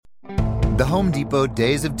The Home Depot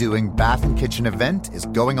Days of Doing Bath and Kitchen event is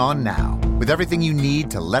going on now, with everything you need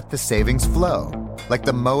to let the savings flow. Like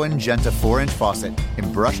the Moen Genta 4-inch faucet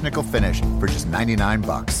in brush nickel finish for just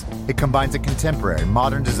 $99. It combines a contemporary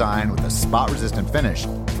modern design with a spot-resistant finish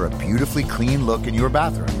for a beautifully clean look in your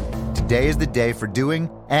bathroom. Today is the day for doing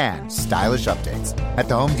and stylish updates at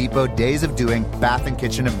the Home Depot Days of Doing Bath and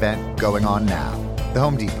Kitchen event going on now. The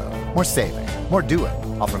Home Depot. More saving, more doing.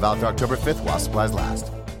 Offer valid through October 5th while supplies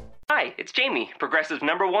last. Hi, it's Jamie, Progressive's #1,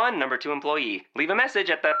 #2 employee. Leave a message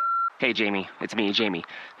at the... Hey, Jamie, it's me, Jamie.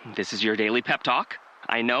 This is your daily pep talk.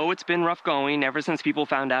 I know it's been rough going ever since people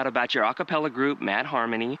found out about your a cappella group, Mad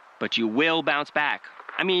Harmony, but you will bounce back.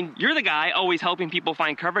 I mean, you're the guy always helping people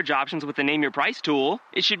find coverage options with the Name Your Price tool.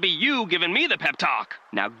 It should be you giving me the pep talk.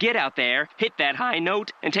 Now get out there, hit that high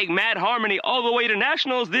note, and take Mad Harmony all the way to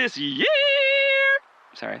nationals this year!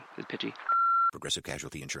 Sorry, it's pitchy. Progressive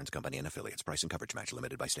Casualty Insurance Company and Affiliates. Price and coverage match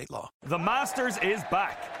limited by state law. The Masters is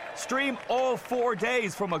back. Stream all 4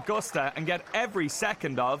 days from Augusta and get every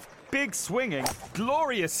second of big swinging,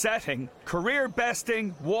 glorious setting, career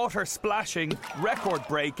besting, water splashing, record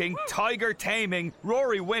breaking, tiger taming,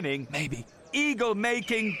 Rory winning, maybe, eagle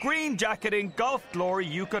making, green jacketing, golf glory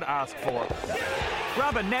you could ask for.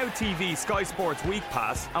 Grab a Now TV Sky Sports Week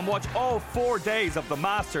Pass and watch all 4 days of the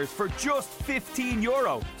Masters for just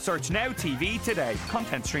 €15. Search Now TV today.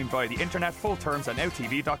 Content streamed via the internet. Full terms at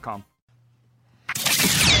nowtv.com.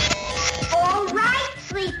 All right,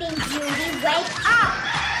 Sleeping Beauty, wake up!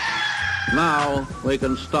 Now we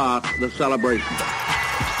can start the celebration.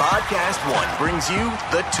 Podcast One brings you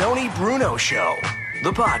The Tony Bruno Show.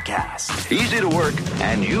 The podcast. Easy to work,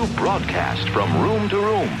 and you broadcast from room to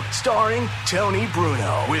room. Starring Tony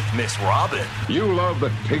Bruno with Miss Robin. You love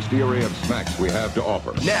the tasty array of snacks we have to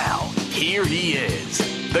offer. Now, here he is,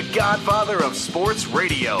 the godfather of sports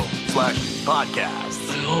radio / podcast.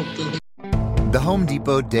 The Home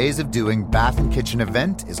Depot Days of Doing Bath and Kitchen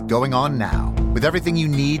event is going on now, with everything you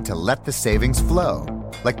need to let the savings flow.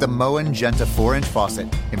 Like the Moen Genta 4-inch faucet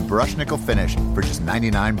in brush nickel finish for just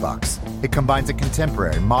 $99. It combines a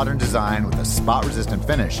contemporary modern design with a spot-resistant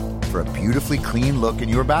finish for a beautifully clean look in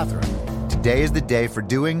your bathroom. Today is the day for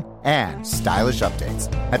doing and stylish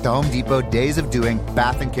updates at the Home Depot Days of Doing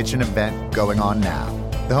Bath and Kitchen event going on now.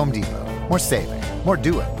 The Home Depot. More saving, more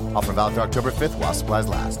doing. Offer valid through October 5th while supplies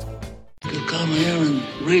last. You come here and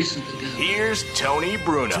race it together. Here's Tony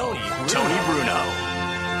Bruno. Tony Bruno.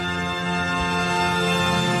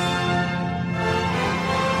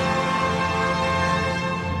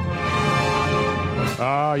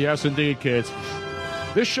 Ah, yes, indeed, kids.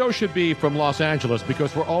 This show should be from Los Angeles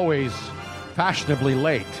because we're always fashionably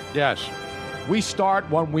late. Yes. We start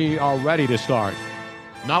when we are ready to start,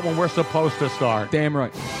 not when we're supposed to start. Damn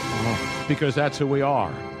right. Because that's who we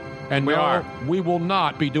are. And we will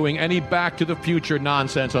not be doing any Back to the Future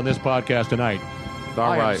nonsense on this podcast tonight.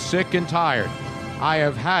 I am sick and tired. I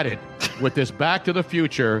have had it with this Back to the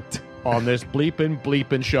Future on this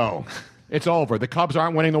bleepin' show. It's over. The Cubs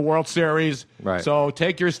aren't winning the World Series. Right. So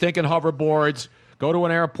take your stinking hoverboards, go to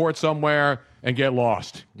an airport somewhere, and get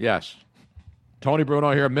lost. Yes. Tony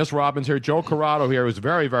Bruno here, Miss Robbins here, Joe Corrado here, who's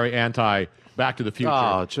very, very anti Back to the Future.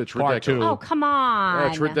 Oh, it's ridiculous. 2. Oh, come on.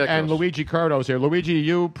 It's ridiculous. And Luigi Curto's here. Luigi,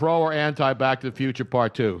 you pro or anti Back to the Future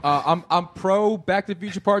Part 2? I'm pro Back to the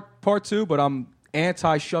Future Part 2, but I'm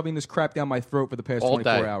anti-shoving this crap down my throat for the past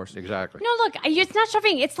 24 hours. Exactly. No, look, it's not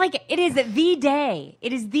shoving. It's like it is the day.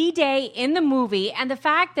 It is the day in the movie. And the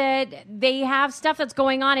fact that they have stuff that's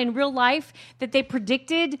going on in real life that they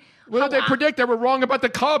predicted. Well, they predict they were wrong about the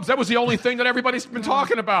Cubs. That was the only thing that everybody's been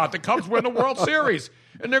talking about. The Cubs win the World Series,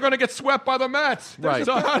 and they're going to get swept by the Mets. Right.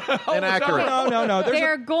 Inaccurate. No.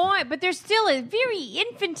 They're going, but there's still a very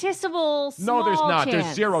infinitesimal small No, there's not. chance.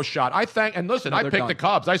 There's zero shot. I picked the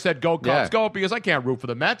Cubs. I said go Cubs, go, because I can't root for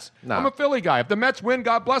the Mets. No. I'm a Philly guy. If the Mets win,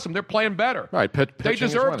 God bless them. They're playing better. Right. They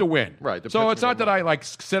deserve to win. Right. So it's not that I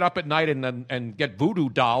sit up at night and get voodoo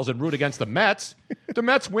dolls and root against the Mets. If the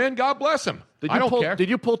Mets win, God bless them. I don't care. Did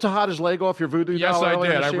you pull Tejada's leg off your voodoo Yes, doll? I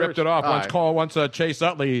earlier did. in the I ripped it off. Once Chase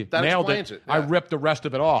Utley nailed it, I ripped the rest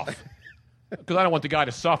of it off. Because I don't want the guy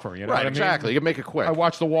to suffer, you know what I mean? Exactly. You can make it quick. I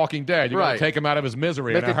watched The Walking Dead. You got to take him out of his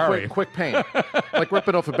misery make in a hurry. Quick pain. Like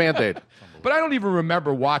ripping off a Band-Aid. But I don't even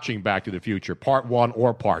remember watching Back to the Future, Part 1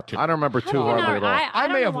 or Part 2. I don't remember too hardly at all. I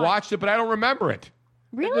may have watched it, but I don't remember it.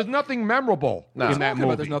 Really? There's nothing memorable in that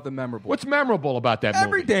movie. There's nothing memorable. What's memorable about that movie?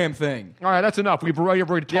 Every damn thing. All right, that's enough. We've already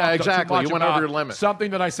talked too much You went about over your limit.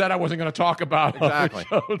 something that I said I wasn't going to talk about. Exactly.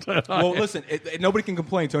 Well, listen, nobody can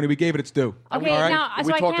complain, Tony. We gave it its due. Okay, All right? now,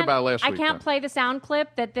 We talked about it last week. I can't play the sound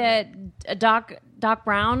clip that the Doc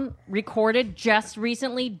Brown recorded just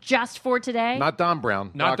recently, just for today? Not Don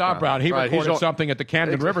Brown. Not Don Brown. He recorded something at the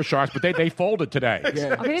Camden River Sharks, but they folded today.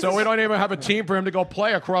 Okay, so we don't even have a team for him to go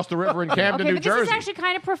play across the river in Camden, New Jersey. This is actually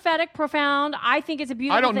kind of prophetic, profound. I think it's a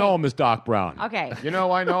beautiful I don't thing. know him as Doc Brown. Okay. You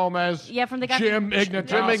know, I know him as from the guy Jim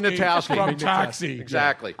Ignatowski from Taxi.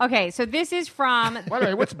 Exactly. Okay, so this is from... By the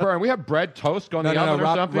way, what's burn? We have bread toast on the oven or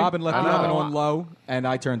something? Robin left the oven on low, and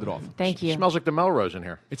I turned it off. Thank you. It smells like the Melrose in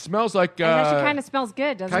here. It smells like... it actually kind of smells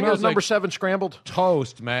good, doesn't Can it? I get number 7 scrambled?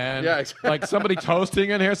 Toast, man. Yeah, like somebody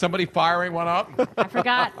toasting in here, somebody firing one up.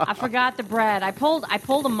 I forgot the bread. I pulled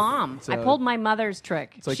a mom. I pulled my mother's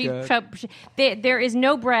trick. There is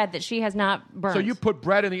no bread that she has not burned. So you put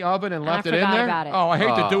bread in the oven and left it in forgot there? about it. Oh, I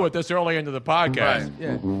hate to do it this early into the podcast. Right.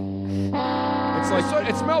 Yeah. It's like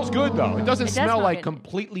it smells good though. It doesn't smell like good.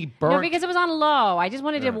 completely burnt. No, because it was on low. I just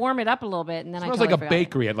wanted to warm it up a little bit, and then It smells I totally like a forgot.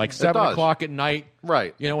 bakery at like 7 o'clock at night.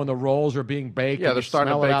 Right. You know, when the rolls are being baked. Yeah, and they're you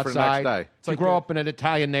starting to smell it bake for the next outside. day. So you grow up in an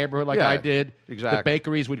Italian neighborhood like I did. Exactly. The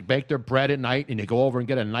bakeries would bake their bread at night, and you go over and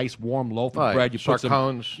get a nice warm loaf of Right. bread. You put some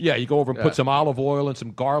Sarcones. Yeah, you go over and put some olive oil and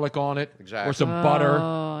some garlic on it. Exactly. Or some butter.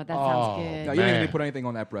 Oh, that sounds good. No, you don't need to put anything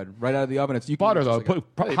on that bread. Right out of the oven, it's Butter though. Put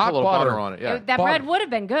hot a little butter butter on it. Yeah. That bread would have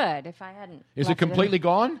been good if I hadn't. Is left it completely in.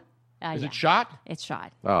 gone? Is Yeah. it shot? It's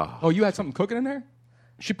shot. Oh, you had something cooking in there?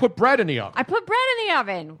 She put bread in the oven. I put bread in the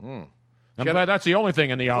oven. I'm glad that's the only thing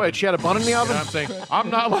in the oven. Wait, she had a bun in the oven? You know what I'm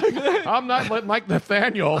saying? I'm not like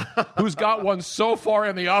Nathaniel, who's got one so far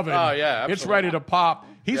in the oven. Oh, yeah, It's ready to pop.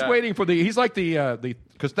 He's waiting for he's like the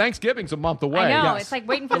because Thanksgiving's a month away. I know. Yes. It's like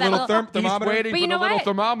waiting for The that little thermometer? He's waiting But for you the know little what?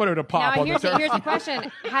 thermometer to pop. Now on here's the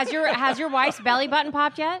question: Has your wife's belly button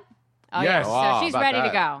popped yet? Oh, Yes. Yeah. So she's about ready to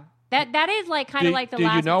that. go. That is like kind of like the Did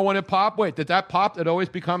last. you know when it popped? Wait, did that pop? It always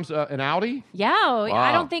becomes an Audi? Yeah,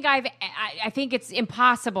 I don't think I think it's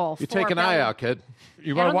impossible. You for take an belly- eye out, kid.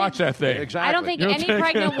 You want to don't watch that thing? Exactly. I don't think You'll any take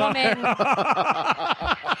pregnant it. woman.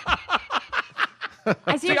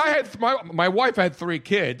 I See, I had my wife had 3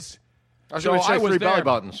 kids. I was going to say 3 belly there.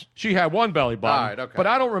 buttons. She had 1 belly button. All right, okay. But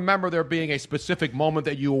I don't remember there being a specific moment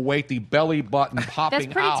that you await the belly button popping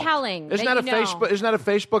That's pretty out. telling. Isn't that a Facebook? Isn't that a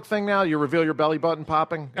Facebook thing now? You reveal your belly button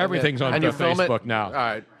popping. Everything's on and you film Facebook it? now. All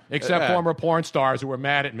right. Except former porn stars who were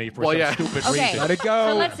mad at me for some stupid Okay. reason. Let it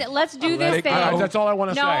go. So let's do this thing. That's all I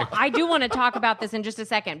want to No, say. I do want to talk about this in just a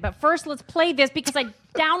second. But first, let's play this because I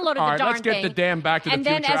downloaded All the right, darn let's get thing. the damn Back to the And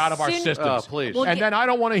then Future as out of our soon- systems. Oh, please. We'll And get- then I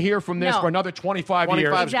don't want to hear from this No. for another 25 years.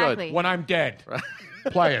 25 's good. Exactly. When I'm dead.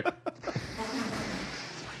 Play it.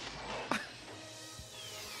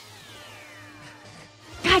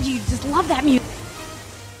 God, you just love that music.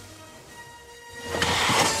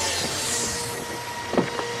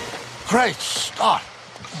 Great start.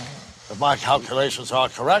 If my calculations are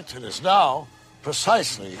correct, it is now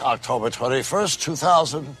precisely October 21st,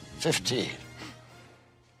 2015.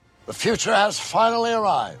 The future has finally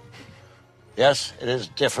arrived. Yes, it is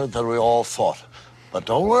different than we all thought. But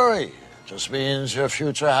don't worry. It just means your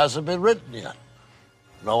future hasn't been written yet.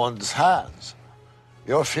 No one's has.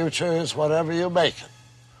 Your future is whatever you make it.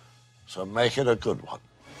 So make it a good one.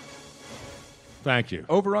 Thank you.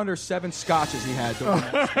 Over under 7 scotches he had.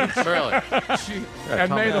 Really?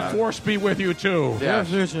 And may the force be with you too. Yeah.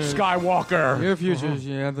 Skywalker. Your futures,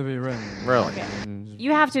 you have to be ready. Really?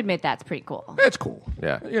 You have to admit that's pretty cool. It's cool.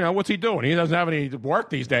 Yeah. You know, what's he doing? He doesn't have any work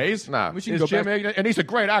these days. No. We should Is go Jim back. Igna- and he's a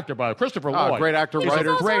great actor, by the way. Christopher Lloyd. Great actor, He's writer,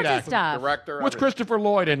 a all great sorts of actor. stuff. Director. What's Christopher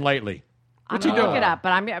Lloyd in lately? What's he I'm gonna doing? look it up,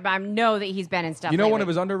 but I know that he's been in stuff. You know lately. one of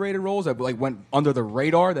his underrated roles that like went under the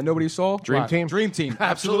radar that nobody saw? Dream Team? Dream Team.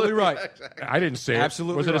 Absolutely right. I didn't see it.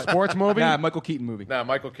 Absolutely Was it a right. sports movie? Nah, Michael Keaton movie. No,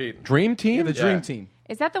 Michael Keaton. Dream Team? Yeah, the Dream Team.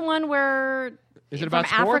 Is that the one where? Is it from about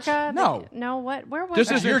sports? Africa? No. No. What? Where was This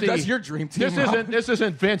that? isn't That's your dream team. This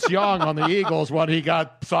isn't Vince Young on the Eagles when he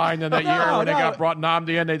got signed in that year when they no. got brought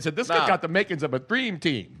Namdi in. They said this No. kid got the makings of a dream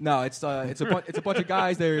team. No, it's a bunch of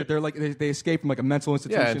guys. They're like they escape from like a mental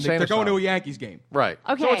institution. insane They're going to asylum. a Yankees game. Right.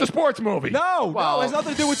 Okay. So it's a sports movie. No, it has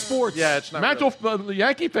nothing to do with sports. Yeah, it's not Mental. The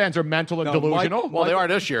Yankee fans are mental and No, delusional. Well, they are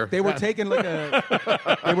this year. They were taking like a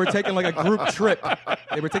group trip.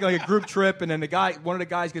 They were taking like a group trip, and then one of the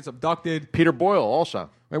guys gets abducted. Peter Boyle also.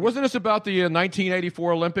 Wait, wasn't this about the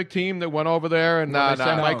 1984 Olympic team that went over there and they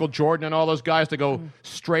sent Michael Jordan and all those guys to go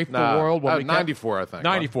strafe the world? When we 94, I think.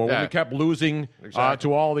 94, when we kept losing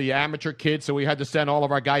to all the amateur kids, so we had to send all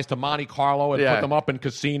of our guys to Monte Carlo and put them up in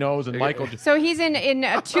casinos. And Michael. So he's in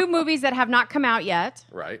 2 movies that have not come out yet.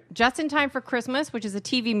 Right. Just in Time for Christmas, which is a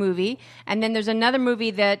TV movie, and then there's another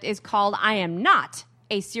movie that is called I Am Not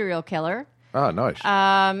a Serial Killer. Oh, nice.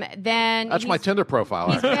 Then That's my Tinder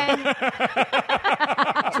profile. He's been,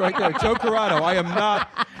 That's right there. Joe Corrado, I am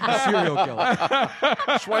not a serial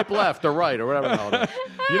killer. Swipe left or right or whatever the hell it is.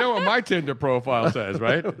 You know what my Tinder profile says,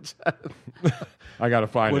 right? I got to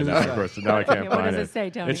find it now, Kristen. Now I can't find it. What does it say,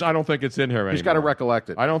 Tony? I don't think it's in here anymore. He's got to recollect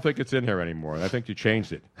it. I don't think it's in here anymore. I think you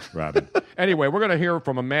changed it, Robin. Anyway, we're going to hear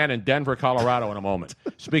from a man in Denver, Colorado in a moment.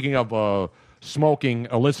 Speaking of smoking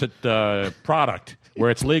illicit product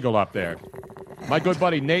where it's legal up there, my good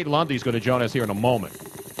buddy Nate Lundy is going to join us here in a moment.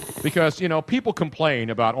 Because, people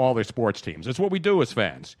complain about all their sports teams. It's what we do as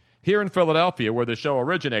fans. Here in Philadelphia, where the show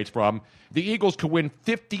originates from, the Eagles could win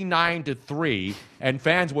 59-3, and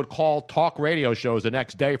fans would call talk radio shows the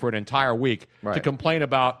next day for an entire week to complain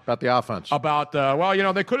about the offense.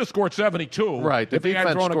 They could have scored 72 if they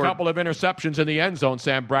had thrown a couple of interceptions in the end zone,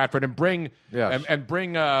 Sam Bradford, and bring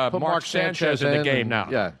Mark Sanchez in the game now.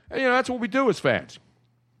 Yeah. And, that's what we do as fans.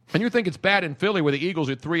 And you think it's bad in Philly where the Eagles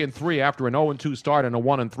are 3-3 after an 0-2 start and a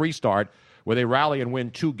 1-3 start, where they rally and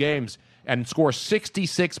win 2 games and score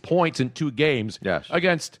 66 points in 2 games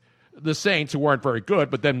against the Saints, who weren't very good,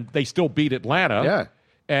 but then they still beat Atlanta. Yeah.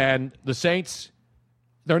 And the Saints,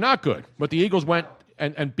 they're not good. But the Eagles went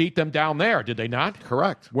and beat them down there, did they not?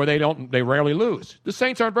 Correct. Where they rarely lose. The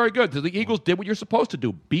Saints aren't very good. The Eagles did what you're supposed to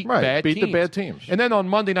do, beat the bad teams. And then on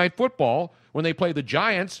Monday Night Football, when they played the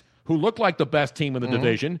Giants, who looked like the best team in the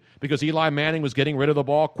division because Eli Manning was getting rid of the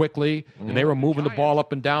ball quickly, and they were moving the ball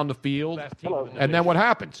up and down the field. And then what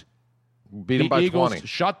happens? Beat them by Eagles 20.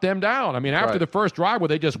 Shut them down. I mean, after the first drive where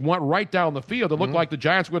they just went right down the field, it looked like the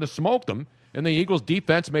Giants were going to smoke them, and the Eagles'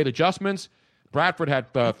 defense made adjustments. Bradford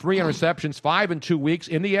had 3 interceptions, 5 in 2 weeks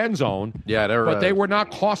in the end zone. Yeah, but they were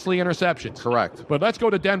not costly interceptions. Correct. But let's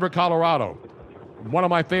go to Denver, Colorado, one of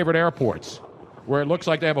my favorite airports, where it looks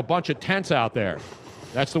like they have a bunch of tents out there.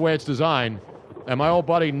 That's the way it's designed. And my old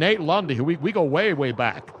buddy Nate Lundy, who we go way, way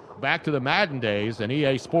back to the Madden days and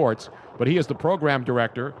EA Sports, but he is the program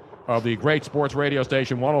director of the great sports radio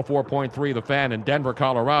station 104.3 The Fan in Denver,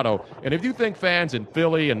 Colorado. And if you think fans in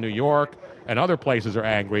Philly and New York and other places are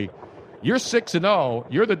angry, you're 6-0.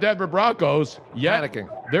 You're the Denver Broncos. Yet panicking.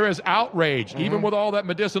 There is outrage, even with all that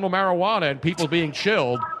medicinal marijuana and people being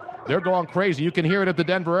chilled. They're going crazy. You can hear it at the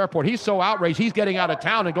Denver airport. He's so outraged, he's getting out of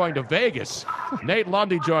town and going to Vegas. Nate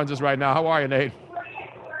Lundy joins us right now. How are you, Nate?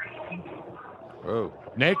 Oh.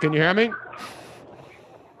 Nate, can you hear me?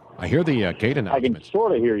 I hear the gate announcements. I can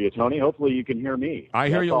sort of hear you, Tony. Hopefully you can hear me. I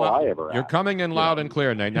hear you. You're coming in loud and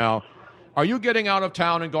clear, Nate. Now, are you getting out of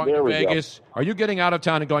town and going to Vegas? Are you getting out of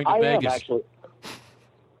town and going to Vegas? I am, actually.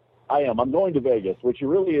 I am. I'm going to Vegas, which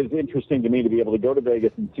really is interesting to me to be able to go to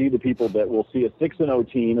Vegas and see the people that will see a 6-0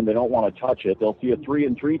 team and they don't want to touch it. They'll see a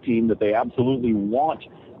 3-3 team that they absolutely want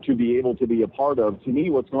to be able to be a part of. To me,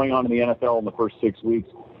 what's going on in the NFL in the first 6 weeks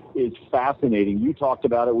is fascinating. You talked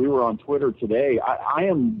about it. We were on Twitter today. I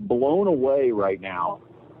am blown away right now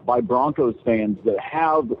by Broncos fans that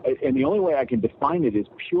have, and the only way I can define it is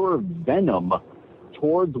pure venom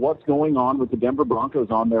towards what's going on with the Denver Broncos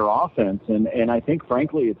on their offense. And I think,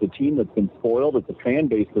 frankly, it's a team that's been spoiled. It's a fan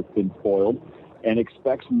base that's been spoiled and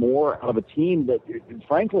expects more out of a team that,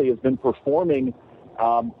 frankly, has been performing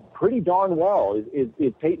pretty darn well.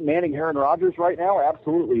 Is Peyton Manning Aaron Rodgers right now?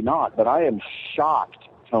 Absolutely not. But I am shocked,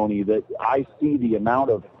 Tony, that I see the amount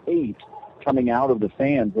of hate coming out of the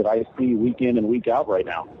fans that I see week in and week out right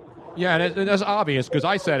now. Yeah, and it's obvious because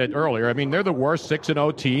I said it earlier. I mean, they're the worst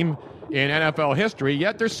 6-0 team in NFL history,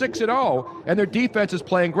 yet they're 6-0, and their defense is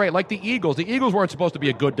playing great. Like the Eagles. The Eagles weren't supposed to be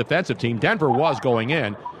a good defensive team. Denver was going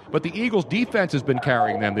in, but the Eagles' defense has been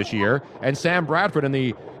carrying them this year, and Sam Bradford and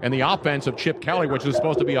the offense of Chip Kelly, which is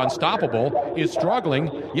supposed to be unstoppable, is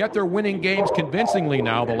struggling, yet they're winning games convincingly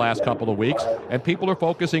now the last couple of weeks, and people are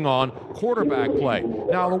focusing on quarterback play.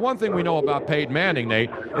 Now, the one thing we know about Peyton Manning, Nate,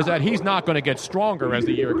 is that he's not going to get stronger as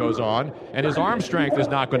the year goes on, and his arm strength is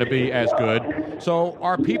not going to be as good. So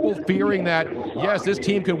are people fearing that, yes, this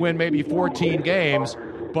team can win maybe 14 games,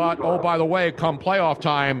 but, oh, by the way, come playoff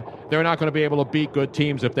time, they're not going to be able to beat good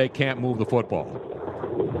teams if they can't move the football?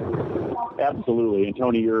 Absolutely. And,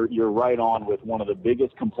 Tony, you're right on with one of the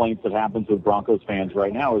biggest complaints that happens with Broncos fans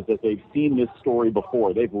right now is that they've seen this story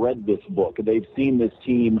before. They've read this book. They've seen this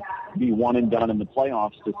team be one and done in the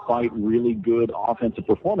playoffs despite really good offensive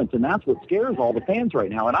performance. And that's what scares all the fans right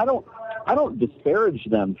now. And I don't disparage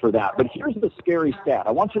them for that. But here's the scary stat.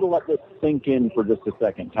 I want you to let this sink in for just a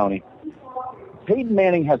second, Tony. Peyton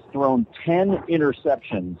Manning has thrown 10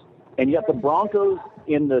 interceptions, and yet the Broncos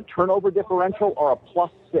in the turnover differential are a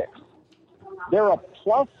 +6. They're a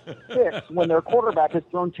 +6 when their quarterback has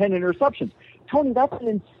thrown 10 interceptions. Tony, that's an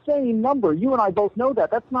insane number. You and I both know that.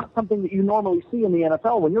 That's not something that you normally see in the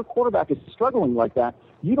NFL. When your quarterback is struggling like that,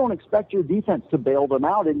 you don't expect your defense to bail them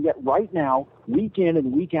out. And yet right now, week in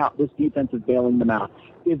and week out, this defense is bailing them out.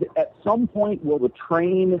 At some point, will the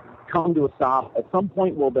train come to a stop? At some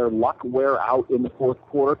point, will their luck wear out in the fourth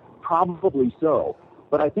quarter? Probably so.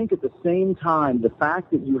 But I think at the same time, the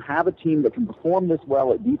fact that you have a team that can perform this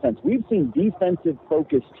well at defense, we've seen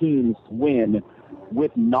defensive-focused teams win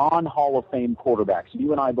with non-Hall of Fame quarterbacks.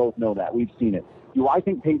 You and I both know that. We've seen it. Do I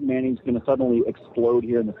think Peyton Manning's going to suddenly explode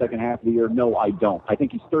here in the second half of the year? No, I don't. I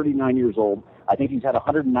think he's 39 years old. I think he's had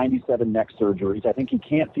 197 neck surgeries. I think he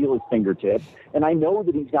can't feel his fingertips. And I know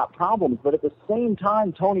that he's got problems. But at the same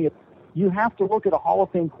time, Tony, you have to look at a Hall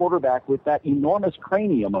of Fame quarterback with that enormous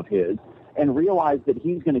cranium of his and realize that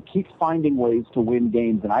he's going to keep finding ways to win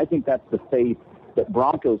games. And I think that's the faith that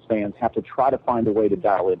Broncos fans have to try to find a way to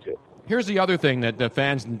dial into. Here's the other thing that the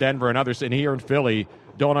fans in Denver and others in here in Philly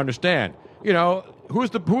don't understand. You know,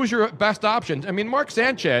 who's your best option? I mean, Mark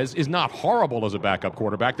Sanchez is not horrible as a backup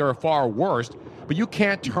quarterback. There are far worse. But you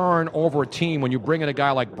can't turn over a team when you bring in a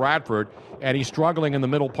guy like Bradford and he's struggling in the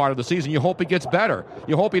middle part of the season. You hope he gets better.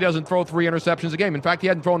 You hope he doesn't throw 3 interceptions a game. In fact, he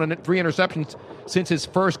hadn't thrown 3 interceptions since his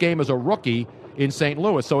first game as a rookie in St.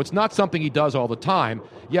 Louis. So it's not something he does all the time.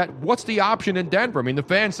 Yet, what's the option in Denver? I mean, the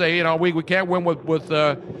fans say, you know, we can't win with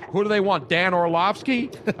who do they want? Dan Orlovsky?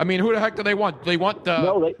 I mean, who the heck do they want? Do they want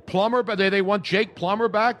Plummer? But they want Jake Plummer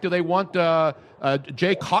back? Do they want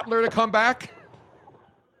Jay Cutler to come back?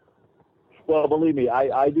 Well, believe me,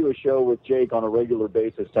 I do a show with Jake on a regular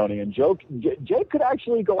basis, Tony, and Jake could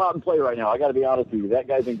actually go out and play right now. I got to be honest with you. That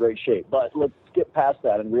guy's in great shape. But let's get past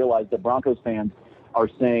that and realize that Broncos fans are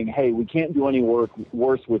saying, hey, we can't do any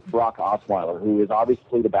worse with Brock Osweiler, who is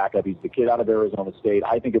obviously the backup. He's the kid out of Arizona State.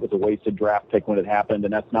 I think it was a wasted draft pick when it happened,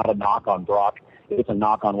 and that's not a knock on Brock. It's a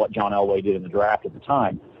knock on what John Elway did in the draft at the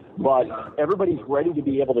time. But everybody's ready to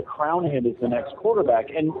be able to crown him as the next quarterback.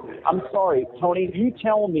 And I'm sorry, Tony, you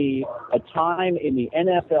tell me a time in the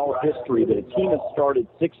NFL history that a team has started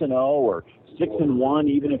 6-0 or 6-1,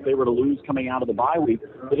 even if they were to lose coming out of the bye week,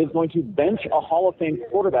 that is going to bench a Hall of Fame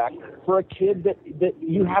quarterback for a kid that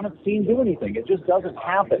you haven't seen do anything. It just doesn't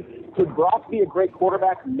happen. Could Brock be a great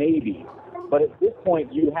quarterback? Maybe. But at this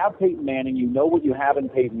point, you have Peyton Manning. You know what you have in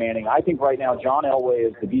Peyton Manning. I think right now John Elway,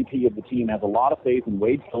 as the VP of the team, has a lot of faith in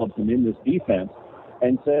Wade Phillips and in this defense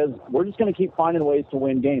and says, we're just going to keep finding ways to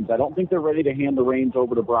win games. I don't think they're ready to hand the reins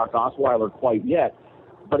over to Brock Osweiler quite yet.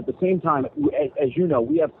 But at the same time, as you know,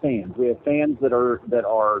 we have fans. We have fans that are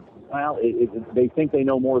well, they think they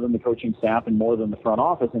know more than the coaching staff and more than the front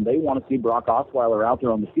office, and they want to see Brock Osweiler out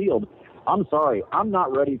there on the field. I'm sorry, I'm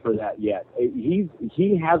not ready for that yet. He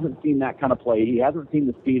hasn't seen that kind of play. He hasn't seen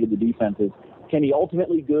the speed of the defenses. Can he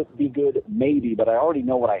ultimately be good? Maybe, but I already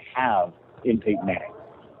know what I have in Peyton Manning.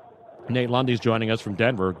 Nate Lundy's joining us from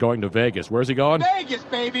Denver, going to Vegas. Where's he going? Vegas,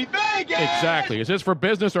 baby, Vegas! Exactly. Is this for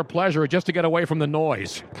business or pleasure or just to get away from the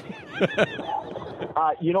noise?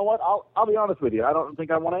 You know what? I'll be honest with you. I don't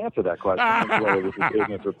think I want to answer that question. Whether this is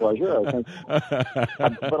business or pleasure. I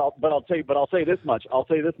think, but I'll say this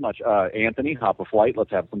much. Anthony, hop a flight. Let's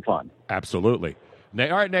have some fun. Absolutely.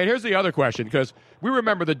 Nate, all right, Nate. Here's the other question, because we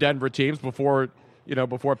remember the Denver teams before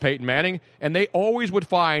Peyton Manning, and they always would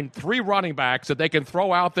find 3 running backs that they can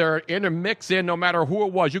throw out there, intermix in no matter who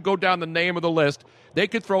it was. You go down the name of the list, they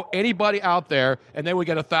could throw anybody out there, and they would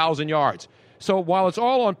get 1,000 yards. So while it's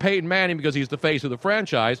all on Peyton Manning because he's the face of the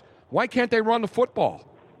franchise, why can't they run the football?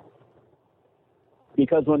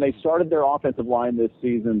 Because when they started their offensive line this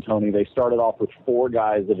season, Tony, they started off with 4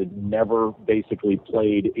 guys that had never basically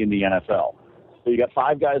played in the NFL. So you got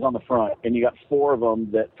 5 guys on the front, and you got 4 of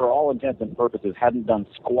them that, for all intents and purposes, hadn't done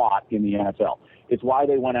squat in the NFL. It's why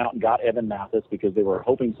they went out and got Evan Mathis, because they were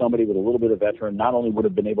hoping somebody with a little bit of veteran not only would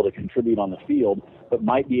have been able to contribute on the field, but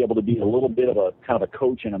might be able to be a little bit of a kind of a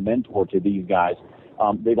coach and a mentor to these guys.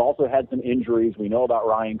 They've also had some injuries. We know about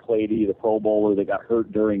Ryan Clady, the Pro Bowler that got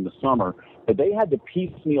hurt during the summer. But they had to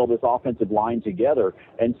piecemeal this offensive line together.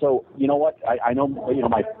 And so, you know what? I know,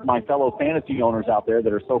 my fellow fantasy owners out there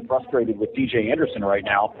that are so frustrated with DJ Anderson right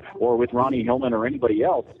now, or with Ronnie Hillman or anybody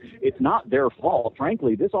else. It's not their fault.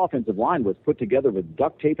 Frankly, this offensive line was put together with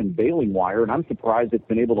duct tape and baling wire, and I'm surprised it's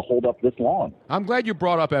been able to hold up this long. I'm glad you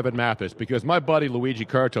brought up Evan Mathis, because my buddy Luigi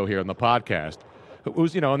Curto here on the podcast,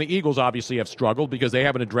 who's, and the Eagles obviously have struggled because they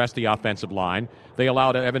haven't addressed the offensive line. They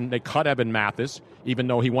cut Evan Mathis, even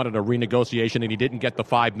though he wanted a renegotiation and he didn't get the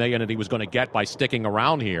 $5 million that he was going to get by sticking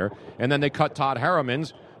around here. And then they cut Todd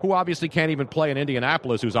Harrimans, who obviously can't even play in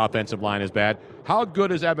Indianapolis, whose offensive line is bad. How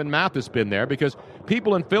good has Evan Mathis been there? Because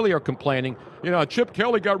people in Philly are complaining, Chip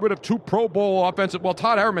Kelly got rid of 2 Pro Bowl offensive. Well,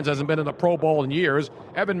 Todd Harrimans hasn't been in the Pro Bowl in years.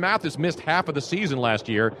 Evan Mathis missed half of the season last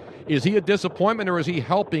year. Is he a disappointment, or is he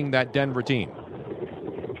helping that Denver team?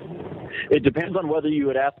 It depends on whether you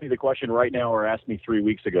had asked me the question right now or asked me 3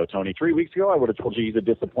 weeks ago, Tony. 3 weeks ago, I would have told you he's a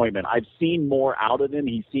disappointment. I've seen more out of him.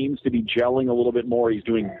 He seems to be gelling a little bit more. He's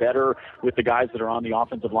doing better with the guys that are on the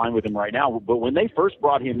offensive line with him right now. But when they first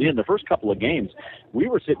brought him in, the first couple of games, we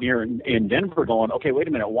were sitting here in Denver going, okay, wait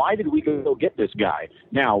a minute, why did we go get this guy?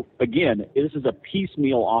 Now, again, this is a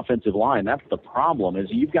piecemeal offensive line. That's the problem, is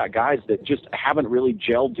you've got guys that just haven't really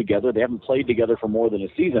gelled together. They haven't played together for more than a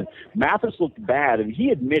season. Mathis looked bad, and he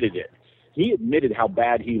admitted it. He admitted how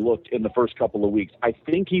bad he looked in the first couple of weeks. I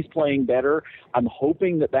think he's playing better. I'm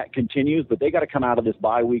hoping that continues, but they got to come out of this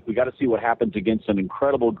bye week. We got to see what happens against an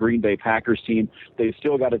incredible Green Bay Packers team. They've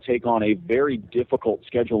still got to take on a very difficult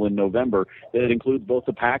schedule in November that includes both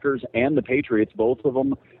the Packers and the Patriots, both of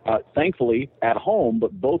them, thankfully, at home,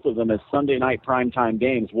 but both of them as Sunday night primetime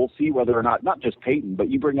games. We'll see whether or not just Peyton, but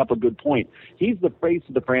you bring up a good point. He's the face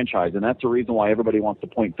of the franchise, and that's the reason why everybody wants to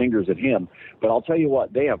point fingers at him. But I'll tell you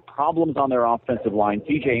what, they have problems on their offensive line.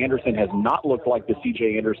 C.J. Anderson has not looked like the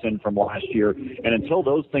C.J. Anderson from last year, and until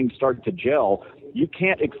those things start to gel, you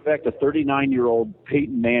can't expect a 39-year-old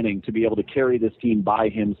Peyton Manning to be able to carry this team by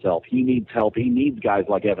himself. He needs help. He needs guys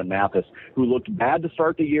like Evan Mathis, who looked bad to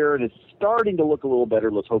start the year and is starting to look a little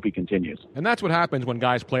better. Let's hope he continues. And that's what happens when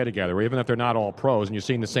guys play together, even if they're not all pros. And you're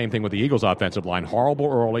seeing the same thing with the Eagles' offensive line. Horrible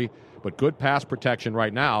early, but good pass protection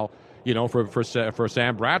right now, for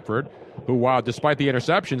Sam Bradford, who, despite the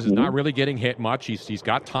interceptions, is not really getting hit much. He's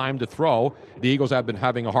got time to throw. The Eagles have been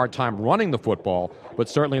having a hard time running the football, but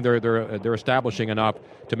certainly they're establishing enough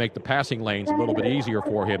to make the passing lanes a little bit easier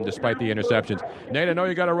for him, despite the interceptions. Nate, I know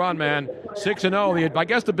you got to run, man. 6-0. I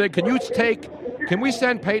guess can we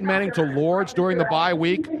send Peyton Manning to Lourdes during the bye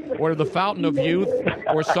week, or to the Fountain of Youth,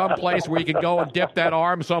 or someplace where you can go and dip that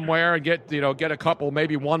arm somewhere and get a couple,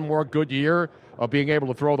 maybe one more good year of being able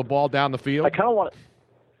to throw the ball down the field? I kind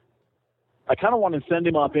of want to send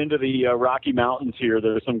him up into the Rocky Mountains here.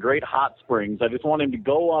 There's some great hot springs. I just want him to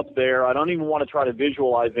go up there. I don't even want to try to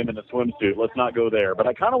visualize him in a swimsuit. Let's not go there. But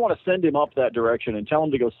I kind of want to send him up that direction and tell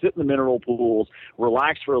him to go sit in the mineral pools,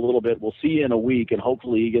 relax for a little bit. We'll see you in a week, and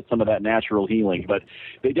hopefully he gets some of that natural healing. But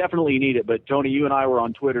they definitely need it. But, Tony, you and I were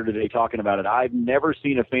on Twitter today talking about it. I've never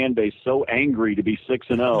seen a fan base so angry to be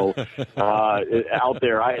 6-0 out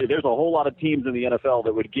there. There's a whole lot of teams in the NFL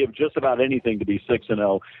that would give just about anything to be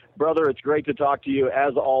 6-0. Brother, it's great to talk to you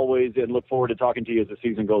as always, and look forward to talking to you as the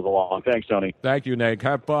season goes along. Thanks, Tony. Thank you, Nate.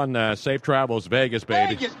 Have fun. Safe travels. Vegas,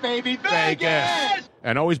 baby. Vegas, baby. Vegas!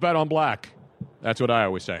 And always bet on black. That's what I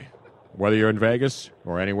always say, whether you're in Vegas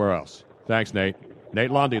or anywhere else. Thanks, Nate.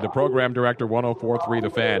 Nate Lundy, the program director, 104.3 The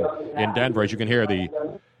Fan in Denver. As you can hear,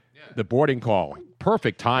 the boarding call.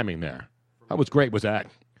 Perfect timing there. That was great, was that?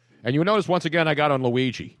 And you notice, once again, I got on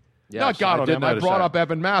Luigi. Yes, Not got on him. I brought up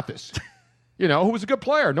Evan Mathis. Who was a good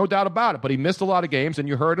player, no doubt about it. But he missed a lot of games, and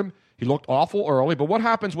you heard him. He looked awful early. But what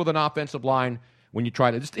happens with an offensive line when you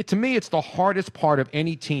try to... To me, it's the hardest part of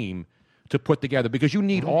any team to put together, because you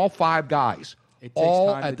need all five guys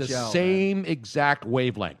all at the same exact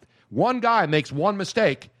wavelength. One guy makes one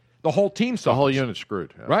mistake, the whole team suffers. The whole unit's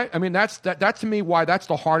screwed. Yeah. Right? I mean, that's to me why that's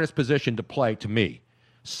the hardest position to play, to me.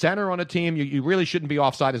 Center on a team, you really shouldn't be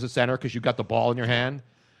offside as a center because you've got the ball in your hand.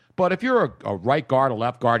 But if you're a right guard, a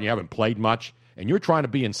left guard, and you haven't played much, and you're trying to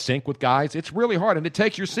be in sync with guys, it's really hard.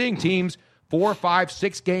 And you're seeing teams 4, 5,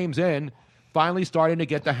 6 games in finally starting to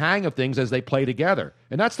get the hang of things as they play together.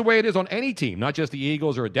 And that's the way it is on any team, not just the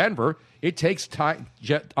Eagles or Denver. It takes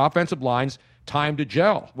offensive lines time to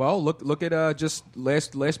gel. Well, look at just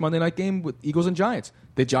last Monday night game with Eagles and Giants.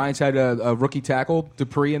 The Giants had a rookie tackle,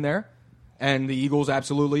 Dupree, in there. And the Eagles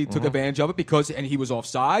absolutely took advantage of it and he was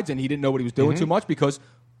offsides and he didn't know what he was doing too much because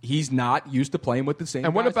he's not used to playing with the same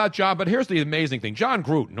And guys. what about John? But here's the amazing thing. John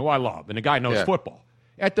Gruden, who I love, and the guy knows football.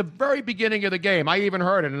 At the very beginning of the game, I even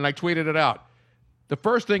heard it, and I tweeted it out. The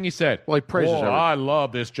first thing he said, well, he praises everybody. I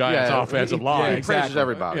love this Giants offensive line. He praises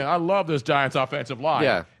everybody. Yeah, I love this Giants offensive line.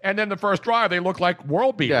 Yeah. And then the first drive, they looked like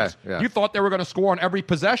world beaters. Yeah. You thought they were going to score on every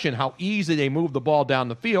possession, how easy they moved the ball down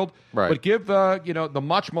the field. Right. But give the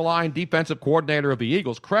much maligned defensive coordinator of the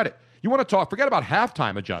Eagles credit. You want to forget about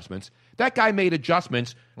halftime adjustments. That guy made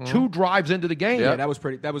adjustments 2 drives into the game. Yeah, that was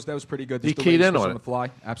pretty good. He keyed in on the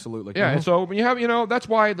fly. Absolutely. Yeah, and so when you have, that's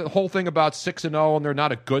why the whole thing about 6-0, and they're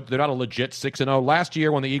not a legit 6-0. Last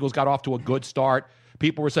year when the Eagles got off to a good start,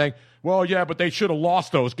 people were saying, well, yeah, but they should have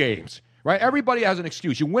lost those games, right? Everybody has an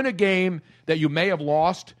excuse. You win a game that you may have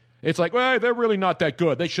lost, it's like, well, they're really not that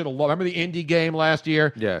good. They should have lost. Remember the Indy game last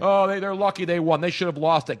year? Yeah. Oh, they're lucky they won. They should have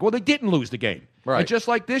lost that. Well, they didn't lose the game. Right. And just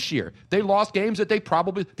like this year, they lost games that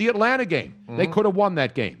the Atlanta game, they could have won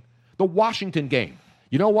that game. The Washington game.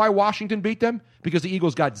 You know why Washington beat them? Because the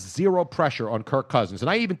Eagles got zero pressure on Kirk Cousins. And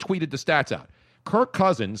I even tweeted the stats out. Kirk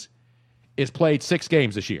Cousins has played 6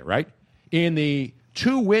 games this year, right? In the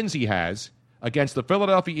 2 wins he has against the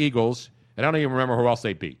Philadelphia Eagles, and I don't even remember who else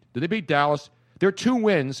they beat. Did they beat Dallas? Their 2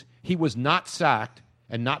 wins, he was not sacked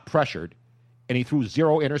and not pressured, and he threw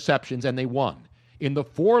 0 interceptions, and they won. In the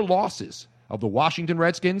 4 losses of the Washington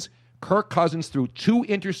Redskins, Kirk Cousins threw 2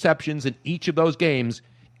 interceptions in each of those games,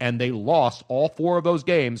 and they lost all 4 of those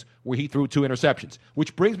games where he threw 2 interceptions.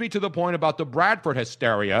 Which brings me to the point about the Bradford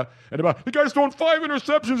hysteria and about the guy's thrown 5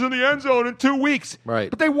 interceptions in the end zone in 2 weeks. Right.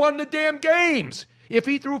 But they won the damn games. If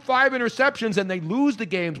he threw 5 interceptions and they lose the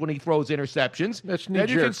games when he throws interceptions, then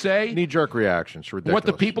you can say knee-jerk reactions. Ridiculous. What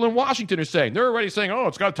the people in Washington are saying. They're already saying,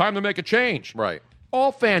 it's got time to make a change. Right.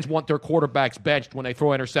 All fans want their quarterbacks benched when they throw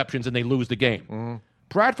interceptions and they lose the game. Mm-hmm.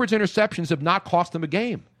 Bradford's interceptions have not cost them a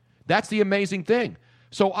game. That's the amazing thing.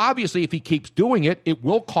 So obviously, if he keeps doing it, it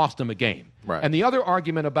will cost him a game. Right. And the other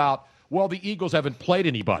argument about, the Eagles haven't played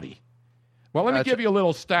anybody. Well, let me give you a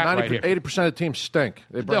little stat right here. 80% of teams stink.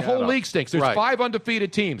 The whole league stinks. There's 5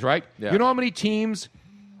 undefeated teams, right? Yeah. You know how many teams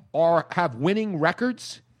have winning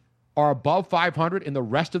records, are above 500 in the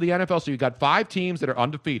rest of the NFL? So you've got 5 teams that are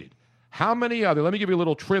undefeated. How many other? Let me give you a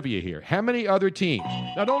little trivia here. How many other teams?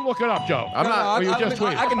 Now, don't look it up, Joe. I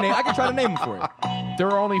can try to name them for you. There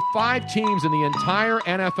are only 5 teams in the entire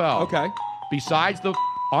NFL. Okay. Besides the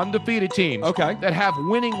undefeated teams. Okay. That have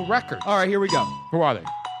winning records. All right, here we go. Who are they?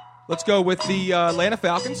 Let's go with the Atlanta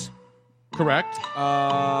Falcons. Correct.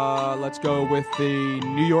 Let's go with the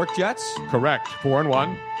New York Jets. Correct.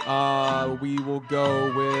 4-1. We will go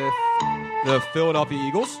with the Philadelphia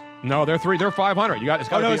Eagles. No, they're 3. They're 500. It's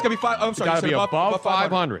got to be 5. Oh, I'm sorry. It's got to be above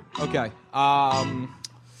 500. Okay.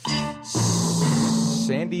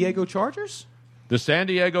 San Diego Chargers? The San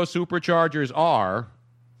Diego Superchargers are.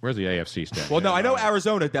 Where's the AFC stand? Well, no, I know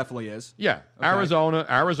Arizona definitely is. Yeah. Okay.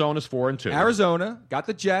 Arizona's 4-2. Arizona got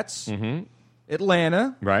the Jets. Mm-hmm.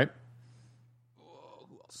 Atlanta. Right.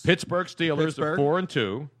 Pittsburgh Steelers are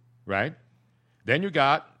 4-2. Right. Then you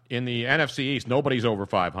got in the NFC East, nobody's over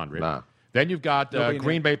 500. Nah. Then you've got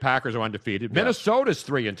Green Bay Packers are undefeated. Yeah. Minnesota's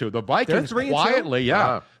 3-2. The Vikings quietly,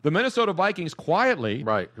 the Minnesota Vikings quietly,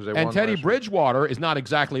 right? And Teddy Bridgewater is not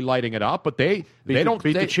exactly lighting it up, but they don't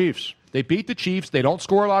beat the Chiefs. They beat the Chiefs. They don't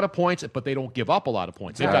score a lot of points, but they don't give up a lot of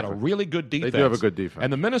points. They've got a really good defense. They do have a good defense.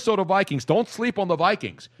 And the Minnesota Vikings, don't sleep on the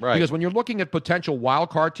Vikings. Right. Because when you're looking at potential wild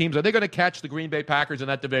card teams, are they going to catch the Green Bay Packers in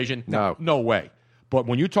that division? No. No way. But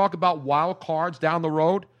when you talk about wild cards down the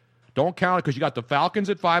road, don't count it because you got the Falcons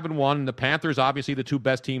at 5-1 and the Panthers, obviously the 2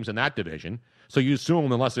 best teams in that division. So you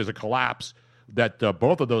assume, unless there's a collapse, that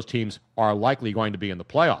both of those teams are likely going to be in the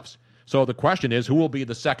playoffs. So the question is, who will be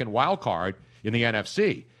the second wild card in the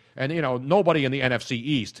NFC? And nobody in the NFC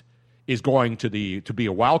East is going to be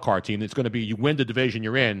a wild card team. It's going to be you win the division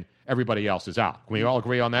you're in, everybody else is out. Can we all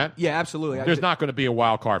agree on that? Yeah, absolutely. There's not going to be a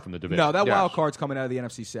wild card from the division. No, that wild card's coming out of the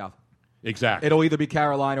NFC South. Exactly. It'll either be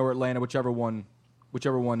Carolina or Atlanta, whichever one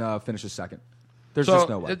finishes second. There's just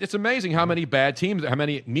no way. It's amazing how many bad teams, how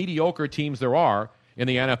many mediocre teams there are in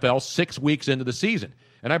the NFL 6 weeks into the season.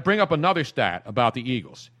 And I bring up another stat about the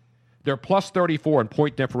Eagles. They're plus 34 in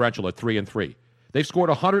point differential at 3-3. They've scored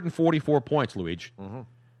 144 points, Luigi. Mm-hmm.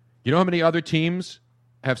 You know how many other teams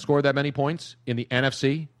have scored that many points in the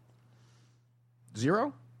NFC?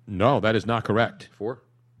 0? No, that is not correct. 4?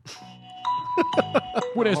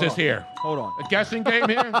 What is this here? Hold on. A guessing game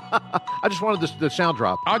here? I just wanted the sound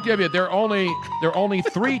drop. I'll give you, there are only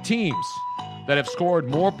 3 teams that have scored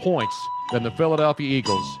more points than the Philadelphia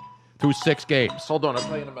Eagles through 6 games. Hold on, I'll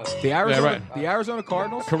tell you in a minute. The Arizona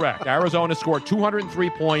Cardinals? Correct. Arizona scored 203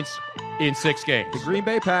 points in 6 games. The Green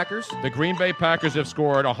Bay Packers? The Green Bay Packers have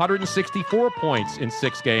scored 164 points in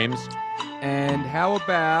 6 games. And how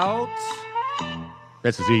about...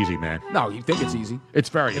 This is easy, man. No, you think it's easy. It's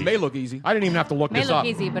very easy. It may look easy. I didn't even have to look this up. May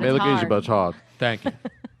look easy, but May it's look hard. easy, but it's hard. Thank you.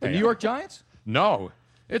 The New York Giants? No.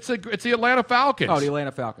 It's the Atlanta Falcons. Oh, the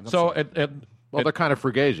Atlanta Falcons. Well, they're kind of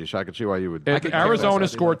fugazi, so I can see why you would. Arizona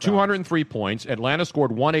scored 203 points. Atlanta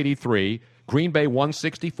scored 183. Green Bay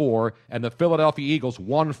 164. And the Philadelphia Eagles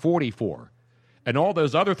 144. And all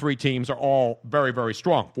those other 3 teams are all very, very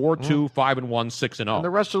strong. 4-2, 5-1, 6-0. And the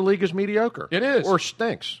rest of the league is mediocre. It is. Or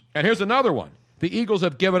stinks. And here's another one. The Eagles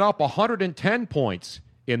have given up 110 points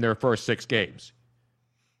in their first 6 games.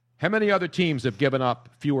 How many other teams have given up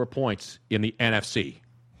fewer points in the NFC?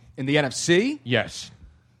 In the NFC? Yes.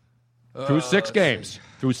 Through 6 games.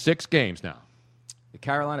 Through 6 games now. The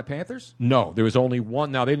Carolina Panthers? No, there was only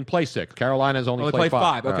one. Now, they didn't play 6. Carolina's only played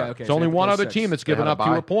 5. Okay. There's only one other 6. team that's given up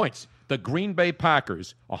fewer points. The Green Bay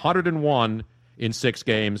Packers, 101 in 6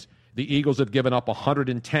 games. The Eagles have given up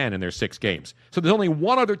 110 in their 6 games. So there's only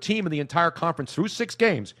one other team in the entire conference through 6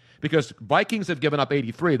 games, because Vikings have given up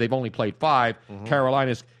 83. They've only played 5.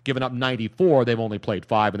 Carolina's given up 94. They've only played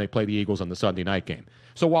 5, and they play the Eagles on the Sunday night game.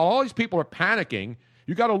 So while all these people are panicking,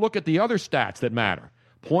 you got to look at the other stats that matter.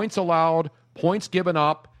 Points allowed, points given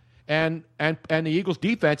up, and the Eagles'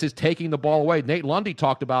 defense is taking the ball away. Nate Lundy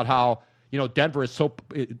talked about how, Denver is so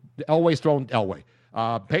Elway's thrown Elway.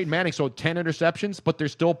 Peyton Manning thrown 10 interceptions, but they're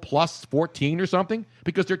still plus 14 or something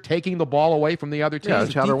because they're taking the ball away from the other team. Yeah,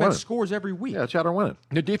 that's how they're winning. Scores every week. Yeah, that's how they're winning.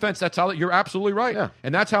 The defense, that's how you're absolutely right. Yeah.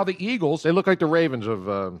 And that's how the Eagles. They look like the Ravens of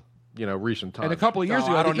recent times. And a couple of years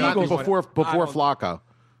ago, the Eagles before Flacco.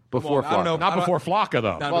 Before Flacco. Not before Flacco,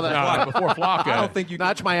 though. Not before Flacco. I don't think you.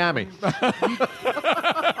 That's Miami.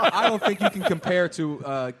 I don't think you can compare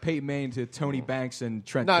to Peyton Manning to Tony Banks and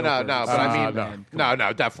Trent. No, Dilfer. but I mean, no,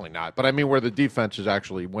 definitely not. But I mean, where the defense is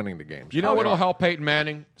actually winning the games. You know what will help Peyton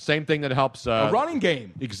Manning? Same thing that helps a running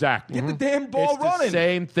game. Exactly. Get the damn ball it's running. The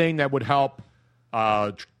same thing that would help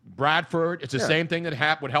Bradford. It's the same thing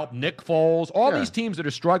that would help Nick Foles. All these teams that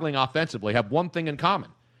are struggling offensively have one thing in common.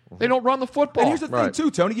 They don't run the football. And here's the thing,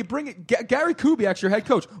 too, Tony. You bring it. Gary Kubiak's your head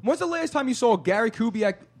coach. When's the last time you saw a Gary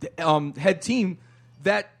Kubiak head team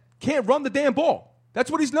that can't run the damn ball?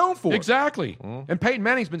 That's what he's known for. Exactly. And Peyton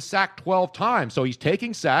Manning's been sacked 12 times, so he's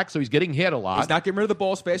taking sacks, so he's getting hit a lot. He's not getting rid of the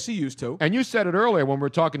ball as fast as he used to. And you said it earlier when we were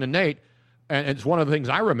talking to Nate, and it's one of the things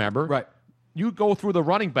I remember. Right. You go through the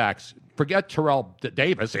running backs. Forget Terrell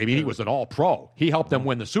Davis. I mean, he was an all-pro. He helped them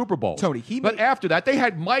win the Super Bowl. Tony, but after that, they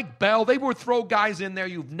had Mike Bell. They would throw guys in there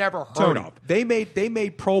you've never heard of. They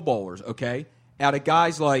made Pro Bowlers, okay, out of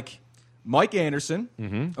guys like Mike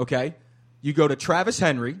Anderson, okay. You go to Travis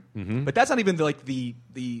Henry, but that's not even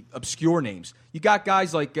the obscure names. You got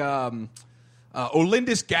guys like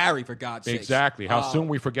Olindis Gary, for God's sake. Exactly. How soon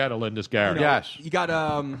we forget Olindis Gary. Yes. You got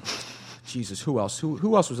Jesus, who else?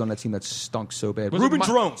 Who else was on that team that stunk so bad? Was Reuben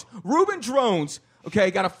Drones. Reuben Drones,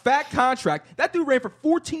 okay, got a fat contract. That dude ran for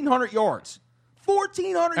 1,400 yards.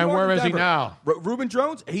 1,400 yards. And where is he Denver. now? Reuben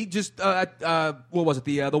Drones, he just, what was it,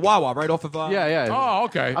 the Wawa right off of... Yeah. Oh,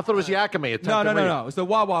 okay. I thought it was Yakima. No. It was the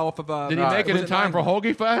Wawa off of... Did he make it in time for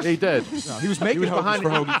Hoagie Fest? He did. No, he was making behind for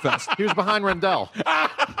Hoagie Fest. He was behind Rendell.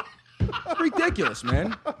 Ridiculous,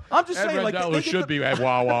 man. I'm just saying, Rendell, who should be at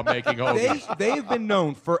Wawa making Hoagies. They've been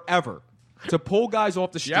known forever to pull guys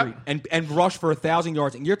off the street and rush for 1,000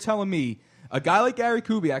 yards. And you're telling me a guy like Gary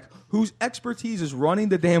Kubiak, whose expertise is running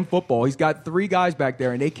the damn football, he's got 3 guys back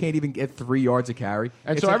there, and they can't even get 3 yards of carry.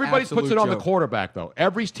 And so everybody puts it on the quarterback, though.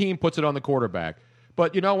 Every team puts it on the quarterback.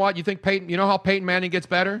 But you know what? You know how Peyton Manning gets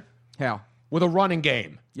better? How? With a running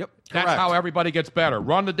game. Yep. That's Correct. how everybody gets better.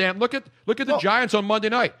 Run the damn... Look at the Giants on Monday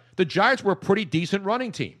night. The Giants were a pretty decent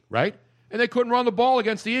running team, right? And they couldn't run the ball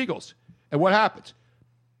against the Eagles. And what happens?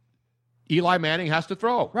 Eli Manning has to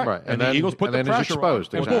throw. Right. And the Eagles put the pressure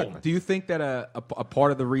exposed. on. Exactly. Do you think that a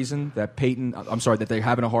part of the reason that that they're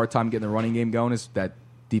having a hard time getting the running game going is that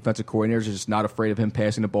defensive coordinators are just not afraid of him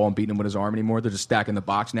passing the ball and beating him with his arm anymore? They're just stacking the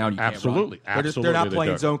box now. And you Absolutely. Can't run. They're not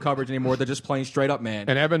playing zone coverage anymore. They're just playing straight up man.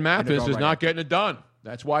 And Evan Mathis is right not getting it done.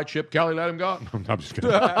 That's why Chip Kelly let him go. I'm just kidding.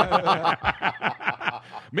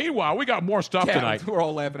 Meanwhile, we got more stuff tonight. We're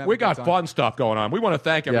all laughing at We got fun stuff going on. We want to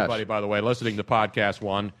thank everybody, by the way, listening to Podcast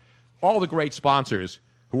One. All the great sponsors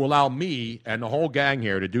who allow me and the whole gang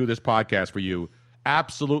here to do this podcast for you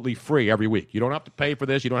absolutely free every week. You don't have to pay for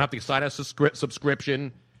this. You don't have to sign a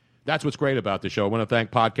subscription. That's what's great about the show. I want to thank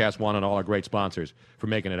Podcast One and all our great sponsors for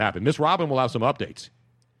making it happen. Miss Robin will have some updates,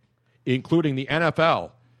 including the NFL.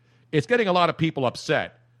 It's getting a lot of people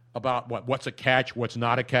upset about what's a catch, what's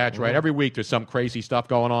not a catch, right? Every week there's some crazy stuff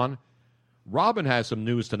going on. Robin has some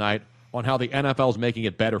news tonight on how the NFL is making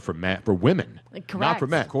it better for women. Correct. Not for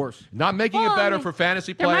men. Of course. Not making it better for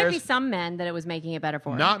fantasy there players. There might be some men that it was making it better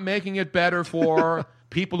for. Not making it better for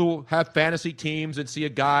people who have fantasy teams and see a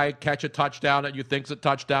guy catch a touchdown that you think's a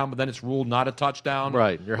touchdown, but then it's ruled not a touchdown.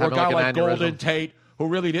 Right. You're having or a guy like like an aneurysm. Golden Tate, who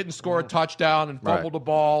really didn't score a touchdown and fumbled the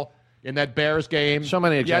ball in that Bears game. So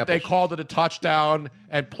many examples. Yet they called it a touchdown,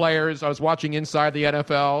 and players, I was watching Inside the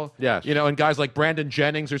NFL, and guys like Brandon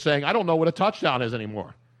Jennings are saying, I don't know what a touchdown is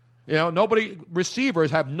anymore.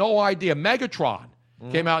 Receivers have no idea. Megatron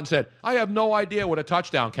came out and said, I have no idea what a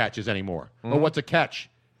touchdown catch is anymore, or what's a catch.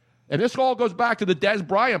 And this all goes back to the Des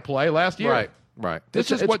Bryant play last year. Right. It's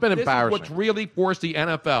been embarrassing. This is what's really forced the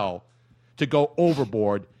NFL to go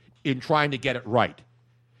overboard in trying to get it right.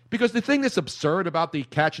 Because the thing that's absurd about the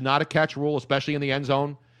catch, not a catch rule, especially in the end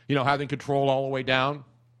zone, having control all the way down,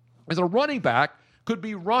 is a running back could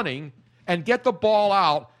be running and get the ball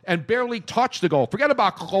out and barely touch the goal. Forget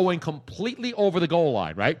about going completely over the goal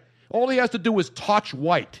line, right? All he has to do is touch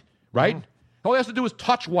white, right? All he has to do is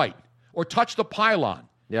touch white or touch the pylon.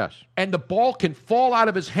 Yes. And the ball can fall out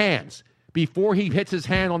of his hands before he hits his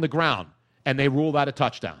hand on the ground, and they rule that a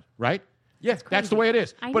touchdown, right? Yes, that's the way it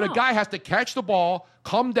is. But a guy has to catch the ball,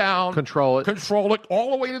 come down, control it all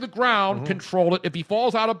the way to the ground, control it. If he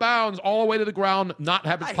falls out of bounds, all the way to the ground, not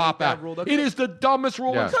have it pop out. It is the dumbest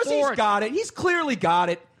rule in sports. Because he's got it. He's clearly got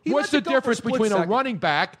it. What's the difference between a running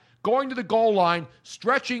back going to the goal line,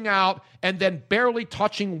 stretching out, and then barely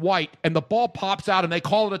touching white, and the ball pops out, and they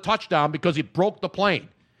call it a touchdown because he broke the plane?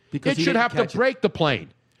 Because it should have to break the plane.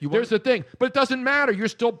 There's the thing. But it doesn't matter. You're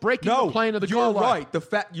still breaking the plane of the goal line.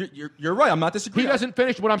 You're right. I'm not disagreeing. He doesn't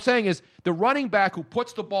finish. What I'm saying is the running back who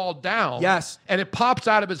puts the ball down and it pops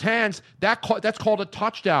out of his hands, that's called a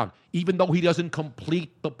touchdown, even though he doesn't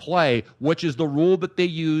complete the play, which is the rule that they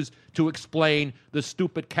use to explain the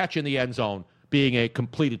stupid catch in the end zone being a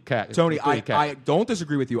completed catch. Tony, I don't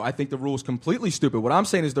disagree with you. I think the rule is completely stupid. What I'm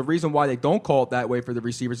saying is the reason why they don't call it that way for the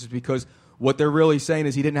receivers is because what they're really saying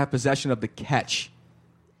is he didn't have possession of the catch.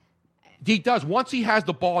 He does. Once he has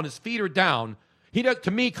the ball and his feet are down, he does.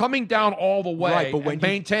 To me, coming down all the way and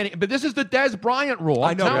maintaining. But this is the Des Bryant rule.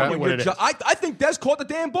 I know. I think Des caught the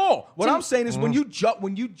damn ball. What I'm saying is when you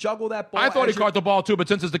juggle that ball. I thought he caught the ball too, but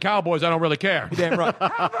since it's the Cowboys, I don't really care. You're damn right.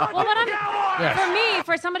 For me,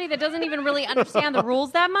 for somebody that doesn't even really understand the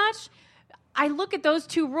rules that much, I look at those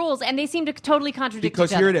two rules and they seem to totally contradict each other.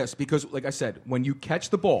 Because here it is. Because, like I said, when you catch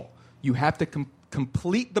the ball, you have to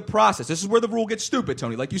complete the process. This is where the rule gets stupid,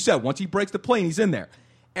 Tony. Like you said, once he breaks the plane, he's in there.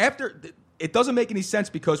 It doesn't make any sense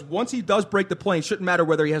because once he does break the plane, it shouldn't matter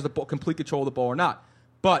whether he has the complete control of the ball or not.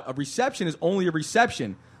 But a reception is only a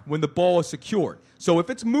reception when the ball is secured. So if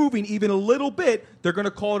it's moving even a little bit, they're going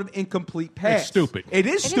to call it an incomplete pass. It's stupid. It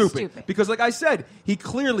is stupid. Because, like I said, he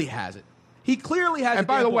clearly has it. He clearly has it. And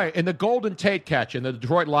by the way, in the Golden Tate catch in the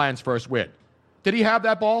Detroit Lions' first win, did he have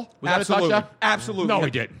that ball? Was Absolutely. that a touchdown? Absolutely. No, he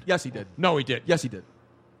didn't. Yes, he did. No, he didn't. Yes, he did.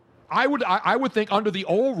 I would think under the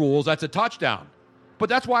old rules that's a touchdown. But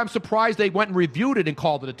that's why I'm surprised they went and reviewed it and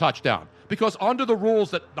called it a touchdown. Because under the rules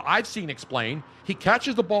that I've seen explained, he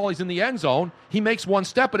catches the ball, he's in the end zone, he makes one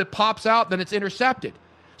step, but it pops out, then it's intercepted.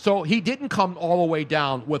 So he didn't come all the way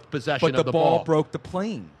down with possession of the ball. But the ball broke the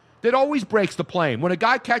plane. It always breaks the plane. When a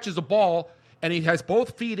guy catches a ball and he has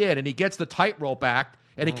both feet in and he gets the tightrope back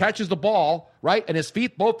and he catches the ball, right, and his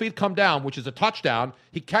both feet come down, which is a touchdown,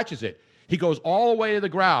 he catches it. He goes all the way to the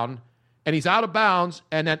ground, and he's out of bounds,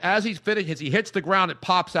 and then as he hits the ground, it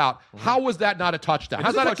pops out. How was that not a touchdown?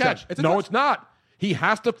 How's that a catch? No, it's not. He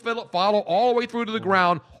has to follow all the way through to the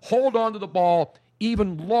ground, hold on to the ball,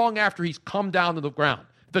 even long after he's come down to the ground.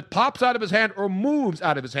 If it pops out of his hand or moves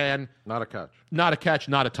out of his hand, not a catch. Not a catch,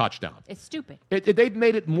 not a touchdown. It's stupid. They've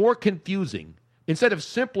made it more confusing. Instead of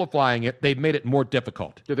simplifying it, they've made it more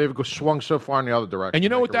difficult. Yeah, they've swung so far in the other direction. And you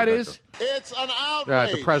know what that is? It's an outrage.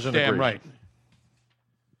 Yeah, the president Damn agrees. right.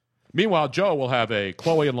 Meanwhile, Joe will have a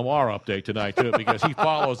Chloe and Lamar update tonight, too, because he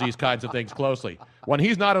follows these kinds of things closely. When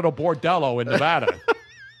he's not at a bordello in Nevada,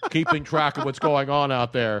 keeping track of what's going on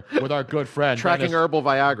out there with our good friend. Tracking herbal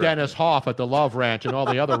Viagra. Dennis Hoff at the Love Ranch and all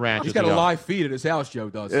the other ranches. He's got a live feed at his house, Joe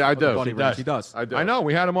does. Yeah, I do. He does. I do. I know.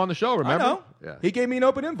 We had him on the show, remember? I know. Yeah. He gave me an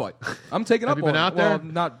open invite. I'm taking Have up you been on out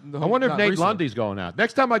it. there? Well, I wonder if not Nate recently. Lundy's going out.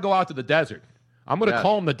 Next time I go out to the desert, I'm going to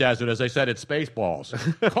comb the desert, as they said at Spaceballs.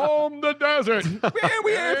 Comb the desert.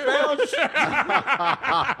 We ain't found shit.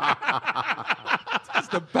 That's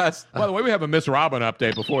the best. By the way, we have a Miss Robin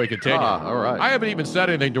update before we continue. All right. I haven't even said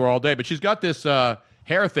anything to her all day, but she's got this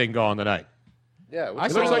hair thing going tonight. Yeah, I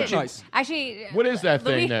It saw looks it. like she- Nice. Actually, What is that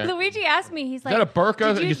thing there? Luigi asked me. He's like, Is that a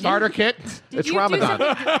burqa? Your starter kit? It's you do Ramadan.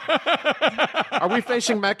 Are we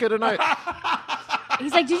facing Mecca tonight?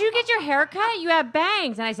 He's like, did you get your hair cut? You have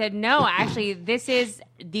bangs. And I said, no, actually,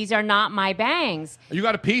 these are not my bangs. You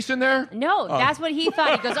got a piece in there? No, that's what he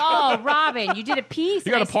thought. He goes, oh, Robin, you did a piece.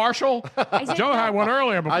 You got And a partial? I said, Joe no. had one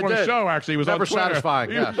earlier before the did. show, actually. He was Never on Twitter.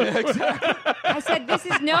 satisfying. Yeah. I said, this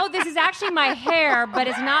is actually my hair, but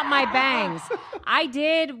it's not my bangs. I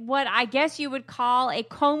did what I guess you would call a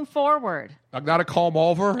comb forward. Not a comb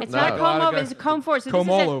over? It's not a comb over, it's a comb forward. So Comb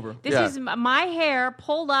this is all over. This is my hair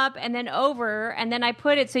pulled up and then over, and then I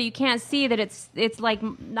put it so you can't see that it's like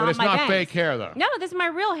not But it's my not bangs. fake hair, though. No, this is my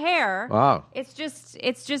real hair. Wow. It's just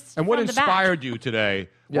And what from the back. inspired you today?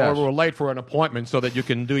 Yes. Well, we're late for an appointment so that you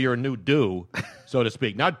can do your new do, so to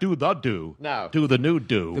speak. Not do the do. No. Do the new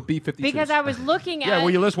do. The B-52. Because I was looking at Yeah,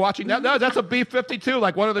 were you just watching that? No, that's a B-52,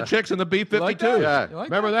 like one of the chicks in the B-52. like that? Yeah. You like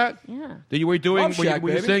Remember that? Yeah. Were you Love Shack, were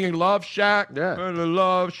you baby. singing Love Shack? Yeah.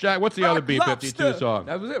 Love Shack. What's the other Rock B-52 Lobster. song?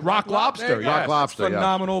 That was it. Rock Lobster. There you go. Yes. Rock Lobster, yeah.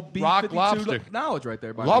 Phenomenal B-52 Rock Lobster. knowledge right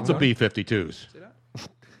there. By Love the me, B-52s.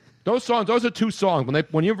 Those are two songs.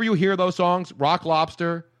 Whenever you hear those songs, Rock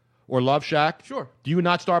Lobster or Love Shack, sure. Do you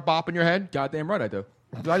not start bopping your head? Goddamn right I do.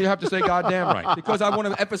 Why do you have to say goddamn right? Because I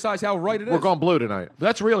want to emphasize how right it is. We're going blue tonight.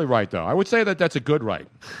 That's really right, though. I would say that that's a good right,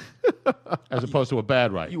 as opposed to a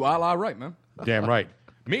bad right. You all right, man. Damn right.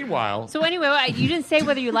 Meanwhile... So anyway, you didn't say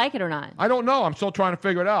whether you like it or not. I don't know. I'm still trying to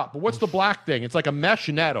figure it out. But what's the black thing? It's like a mesh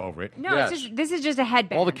net over it. No, this is just a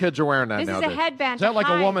headband. All the kids are wearing that This nowadays. is a headband. Is that like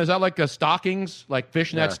hide. a woman? Is that like a stockings, like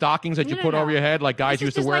fishnet stockings that you put over your head, like guys This is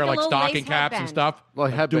used to just wear, like a like little stocking lace caps and headband. stuff,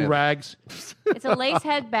 Like headband. do rags? It's a lace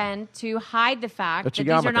headband to hide the fact That's that a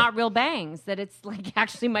these are yarmulke. not real bangs. That it's like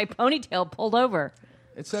actually my ponytail pulled over.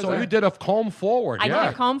 It says So you did a comb forward. I yeah.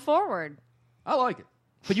 did a comb forward. I like it.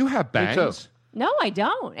 But you have bangs. No, I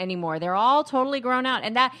don't anymore. They're all totally grown out.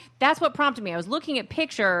 And that's what prompted me. I was looking at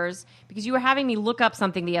pictures because you were having me look up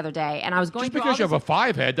something the other day. And I was going Just through because you have a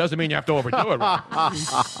 5 head doesn't mean you have to overdo it.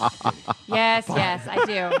 Right? Yes, I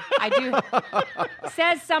do. I do.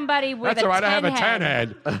 Says somebody with That's a all right. 10 I have a 10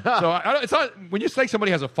 head. So it's not, when you say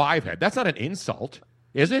somebody has a 5 head, that's not an insult,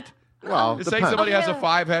 is it? Well, to say somebody has a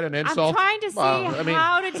 5 head an insult. I'm trying to see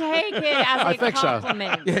how to take it as a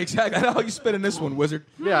compliment. Yeah, exactly. I know how you spit in this one, Wizard.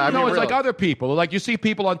 Yeah, No, it's like other people. Like you see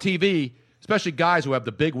people on TV, especially guys who have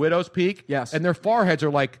the big widow's peak. Yes. And their foreheads are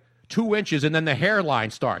like 2 inches, and then the hairline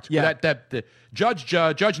starts. Yeah. The Judge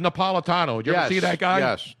Napolitano. Did you ever see that guy?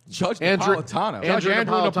 Yes. Judge Andrew- Napolitano. Judge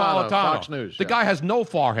Andrew Napolitano. Fox News. The guy has no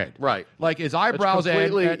forehead. Right. Like his eyebrows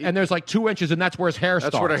completely- and there's like 2 inches, and that's where his hair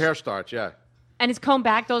starts. That's where the hair starts, yeah. And it's combed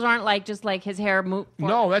back. Those aren't like just like his hair move.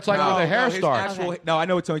 No, that's like where the hair his starts. Actual, No, I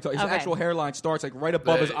know what Tony talking. His Okay. actual hairline starts like right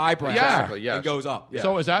above his eyebrows. Yeah. Exactly, yes. And goes up. Yeah.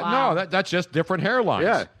 So is that no? That's just different hairlines.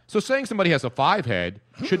 Yeah. So saying somebody has a 5 head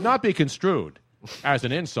should not be construed as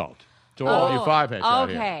an insult to all you 5 heads out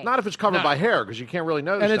here. Okay. Not if it's covered No. by hair, because you can't really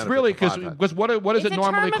notice. And it's then if really a 5 head. because what is It's it a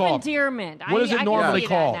normally term of called? endearment. What is I it can normally see that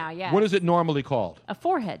called? now, yes. What is it normally called? A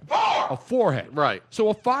forehead. A forehead. Right. So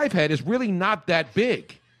a 5 head is really not that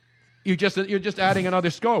big. You're just adding another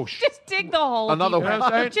skosh. Just dig the hole. Another deeper. You know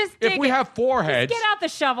what I'm saying? Just if dig we it. have 4 heads, Get out the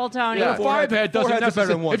shovel, Tony. a 5 head doesn't 4 heads are better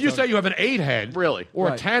necessarily. than one, If you Tony. say you have an 8 head, Really? or a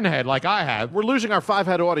Right. 10 head like I have, We're losing our 5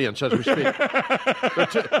 head audience as we speak.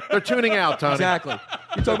 they're tuning out, Tony. Exactly.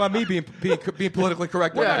 You're talking about me being politically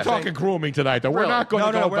correct. we're Yeah, not talking grooming tonight, though. We're Really? not going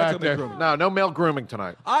to No, go we're not back talking there. grooming. No male grooming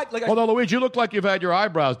tonight. Although, Luigi, you look like you've had your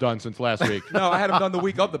eyebrows done since last week. No, I had him done the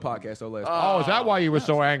week of the podcast. Though last. Oh, is that why you were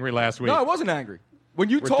so angry last week? No, I wasn't angry. When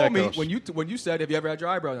you told me, Ridiculous. when you said, "Have you ever had your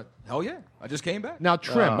eyebrows?" Hell yeah, I just came back. Now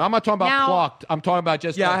trim. I'm not talking about Now- plucked. I'm talking about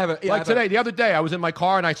just Yeah, I have a- yeah, I like have today. a- The other day, I was in my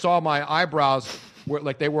car and I saw my eyebrows were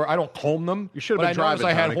like they were. I don't comb them. You should have but been I noticed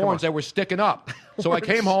driving, I had Tony. Come horns on. that were sticking up. So I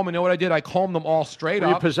came home and you know what I did? I combed them all straight Were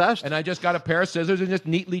you up. possessed? And I just got a pair of scissors and just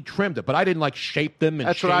neatly trimmed it. But I didn't like shape them and.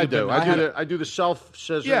 That's what I shave do. them. I do the self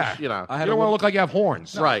scissors. Yeah. You know. I You had don't a want to woman, look like you have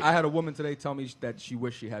horns. Right. I had a woman today tell me that she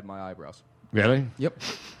wished she had my eyebrows. Really? Yep.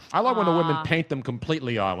 I love when the women paint them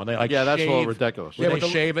completely on when they like. Yeah, that's a shave, little ridiculous. When with they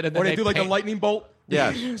the- shave it and or then they do like paint. a lightning bolt.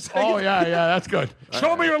 Yes. Oh yeah, that's good.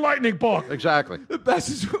 Show me your lightning book. Exactly. The best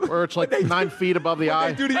is Where it's like 9 feet above the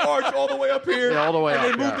eye. They do the arch all the way up here. Yeah, all the way and up,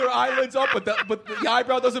 they move yeah. their eyelids up, but the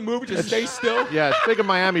eyebrow doesn't move; it just stays still. Yeah, it's big in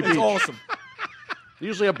Miami Beach. It's awesome. They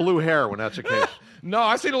usually have blue hair when that's the case. No,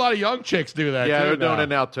 I've seen a lot of young chicks do that. Yeah, too they're doing now. it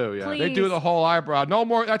now too. Yeah. Please. They do the whole eyebrow. No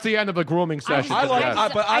more. That's the end of the grooming session. I like, today.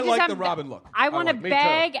 but I just like have- the Robin look. I want to like it.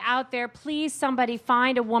 beg out there, please, somebody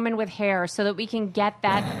find a woman with hair so that we can get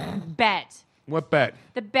that bet. What bet?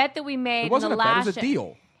 The bet that we made It wasn't in the a bet, it last. was a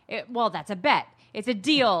deal. Well, that's a bet. It's a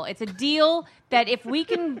deal. It's a deal that if we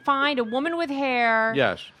can find a woman with hair,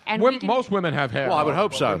 Yes. and Wom- we can, most women have hair. Well, I would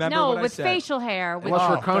hope so. Remember no, what I with said. facial hair, with Unless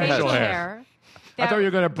her cone has facial hair. hair. I thought you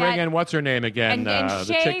were going to bring that- in what's her name again? and the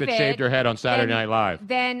shave chick that shaved her head on Saturday then- Night Live.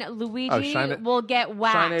 Then Luigi Sinead- will get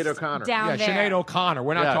waxed Sinead O'Connor. down Yeah, there. Sinead O'Connor.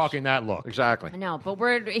 We're not Yes. talking that look. Exactly. No,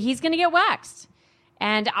 but he's going to get waxed,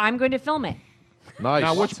 and I'm going to film it. Nice.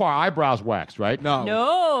 Now, which part? Eyebrows waxed, right? No.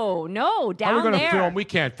 No, down How are we going to there. film? We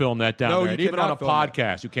can't film that down No, there. you Even on a cannot film that.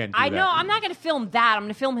 podcast, you can't do I that. know. I'm not going to film that. I'm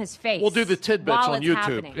going to film his face. We'll do the tidbits while on it's YouTube.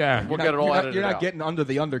 happening. Yeah. We'll get it all edited You're not out. getting under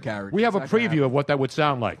the undercarriage. We have a It's not gonna preview of what that would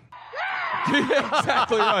sound like. happen.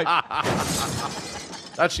 Exactly right.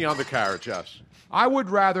 That's the undercarriage, yes. I would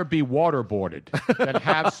rather be waterboarded than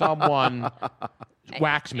have someone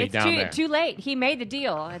wax me It's down there. too late. He made the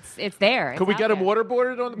deal. It's there. Could we get him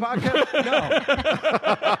waterboarded on the podcast?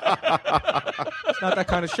 No. not that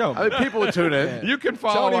kind of show. I mean, people would tune in. You can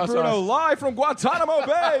follow Tony us Bruno on- live from Guantanamo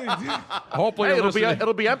Bay. Hopefully, Hey, you're it'll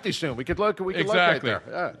listening. be empty soon. We could look. We could Exactly. locate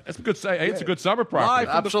there. Yeah. It's a good. It's a good summer property. Live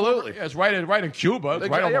from the Absolutely. Yeah, it's right in Cuba. It's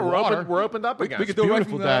right on the we're water. we're opened up again. We could do it right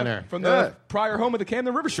beautiful from down there. from the prior home of the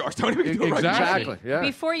Camden River Sharks. Tony, we could do it right Exactly. Yeah.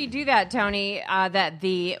 Before you do that, Tony,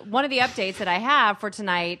 one of the updates that I have for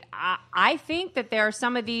tonight, I think that there are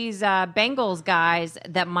some of these Bengals guys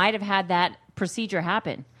that might have had that procedure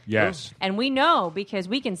happen. Yes. And we know because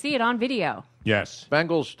we can see it on video. Yes.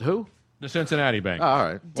 Bengals who? The Cincinnati Bengals. Oh, all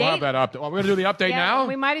right. We'll have that update. We're going to do the update now?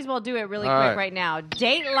 We might as well do it really All quick right. right now.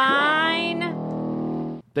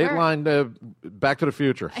 Dateline. Dateline, Back to the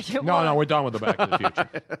Future. No, we're done with the Back to the Future.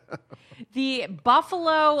 The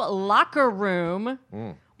Buffalo locker room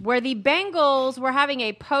where the Bengals were having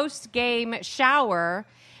a post-game shower.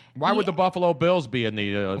 Why would the Buffalo Bills be in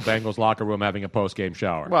the Bengals locker room having a post-game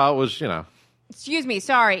shower? Well, it was, Excuse me,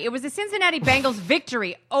 sorry. It was the Cincinnati Bengals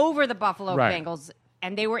victory over the Buffalo Right. Bengals,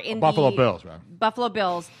 and they were in Buffalo the Bills, right? Buffalo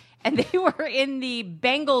Bills, and they were in the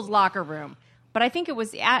Bengals locker room. But I think it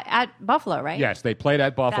was at Buffalo, right? Yes, they played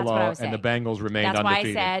at That's what I Buffalo, was and the saying. Bengals remained That's why I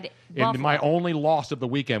undefeated. said in Buffalo. my only loss of the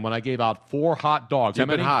weekend, when I gave out 4 hot dogs. You've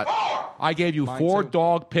How many? been hot. I gave you Mine 4 too.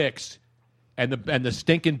 dog picks, and the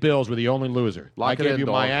stinking Bills were the only loser. Lock I it gave in, you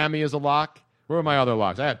dog. Miami as a lock. Where were my other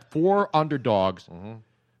locks? I had 4 underdogs.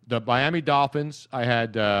 The Miami Dolphins, I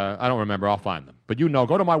had, I don't remember. I'll find them. But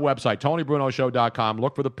go to my website, TonyBrunoShow.com,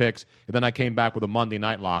 look for the picks, and then I came back with a Monday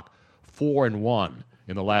night lock, 4-1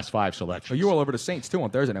 in the last 5 selections. Oh, you were all over the Saints, too, on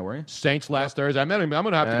Thursday night, were you? Saints last Thursday. I'm going to have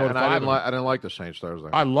to go to And 5 I of them. I didn't like the Saints Thursday.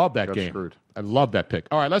 I love that Got game. screwed. I love that pick.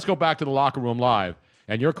 All right, let's go back to the locker room live.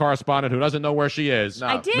 And your correspondent, who doesn't know where she is,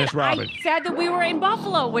 I did. Miss Robin. I said that we were in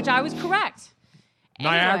Buffalo, which I was correct.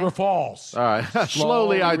 Niagara Anyway. Falls. All right.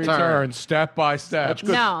 Slowly I turn. Step by step. That's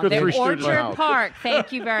good. No, good the three students in the Orchard house. Park.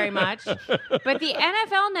 Thank you very much. But the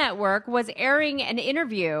NFL Network was airing an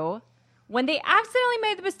interview when they accidentally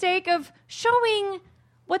made the mistake of showing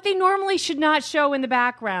what they normally should not show in the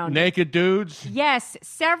background. Naked dudes. Yes,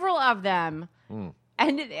 several of them.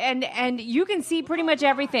 And you can see pretty much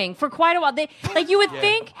everything for quite a while. You would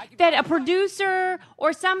think that a producer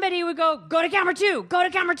or somebody would go to camera 2, go to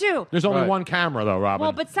camera 2. There's only Right. one camera, though, Robin.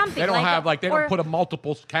 Well, but something They don't like- have, they or- don't put a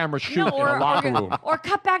multiple camera shoot No, in a locker room. or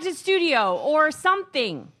cut back to studio or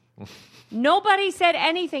something. Nobody said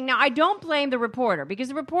anything. Now I don't blame the reporter because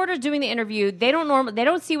the reporter's doing the interview. They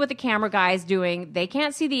don't see what the camera guy is doing. They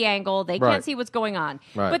can't see the angle. They Right. can't see what's going on.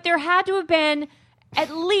 Right. But there had to have been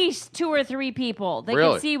at least 2 or 3 people that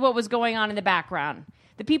Really? could see what was going on in the background.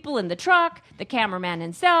 The people in the truck, the cameraman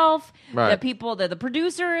himself, Right. the people, the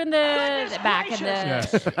producer in the back in the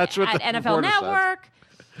Yes. That's what at the NFL reporter said. Network.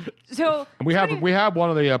 So And we have one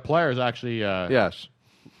of the players actually Yes.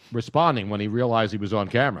 responding when he realized he was on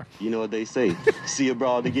camera. You know what they say? See a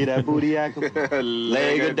broad to get that booty yak 'em?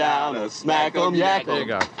 Leg her down or smack 'em, yak 'em. There you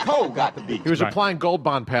go. Cold got to be. He was applying Gold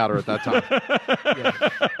Bond powder at that time.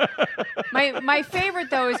 my favorite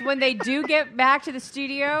though is when they do get back to the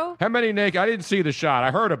studio. How many naked? I didn't see the shot.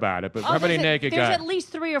 I heard about it, but how many naked There's guys? at least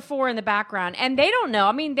 3 or 4 in the background, and they don't know.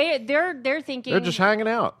 I mean, they're thinking They're just hanging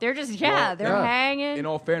out. They're just hanging. In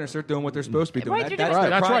all fairness, they're doing what they're supposed to be doing. Right, That- they're that's just- their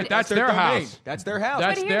That's private- right. That's their domain. house. That's their house.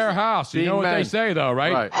 That's their house. You Being know what they men. say, though,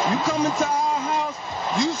 right? Right. You coming to our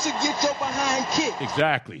house, you should get your behind kicked.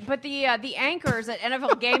 Exactly. But the anchors at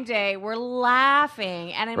NFL Game Day were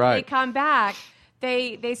laughing, and when they Right. come back,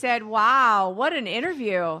 they said, "Wow, what an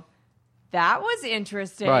interview! That was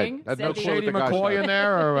interesting." Right. Had Said no the- clue Shady what the guy McCoy said. in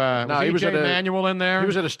there, or No, was he was E.J. at a- Manuel in there? He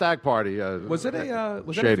was at a stag party. Was it a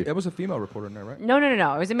Shady. It was a female reporter in there, right?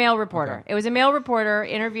 No. It was a male reporter. Okay. It was a male reporter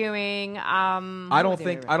interviewing. I don't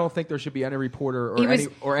think there should be any reporter He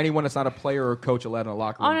or anyone that's not a player or coach allowed in a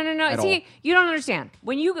locker room. Oh no! at See, all. you don't understand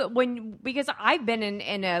because I've been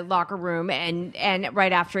in a locker room and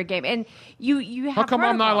right after a game, and you have. How come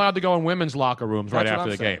I'm not protocol. allowed to go in women's locker rooms right That's what after I'm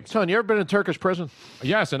the saying. games? Son, you ever been in Turkish prison?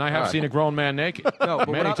 Yes, and I have All right. seen a grown man naked. No, but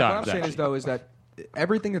many what times. I'm saying is, actually. though, is that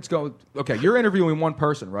everything that's going... Okay, you're interviewing one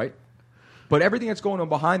person, right? But everything that's going on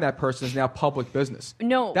behind that person is now public business.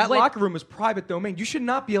 No, That what- locker room is private domain. You should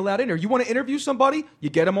not be allowed in there. You want to interview somebody, you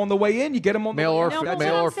get them on the way in, you get them on Male the way or out. fe- but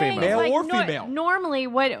male what or I'm saying is, female. Male or nor- female. Normally,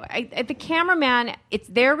 the cameraman, it's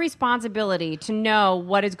their responsibility to know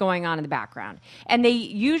what is going on in the background, and they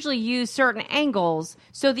usually use certain angles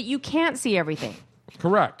so that you can't see everything.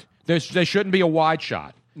 Correct. They shouldn't be a wide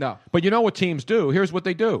shot. No. But you know what teams do? Here's what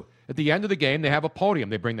they do. At the end of the game, they have a podium.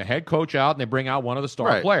 They bring the head coach out, and they bring out one of the star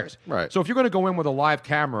Right. players. Right. So if you're going to go in with a live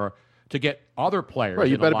camera to get other players, Right,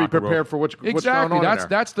 you in the better be locker prepared room, for what's exactly. going on in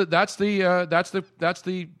That's there. that's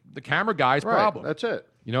the camera guy's Right. problem. That's it.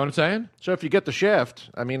 You know what I'm saying? So if you get the shaft,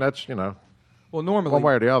 I mean, that's, Well, normally one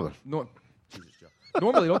way or the other.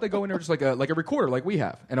 Normally, don't they go in there just like a recorder, like we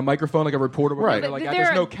have, and a microphone, like a reporter? Right. Like that.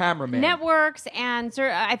 There's no cameraman. Networks and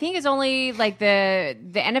I think it's only like the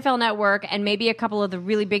NFL network and maybe a couple of the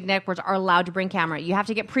really big networks are allowed to bring camera. You have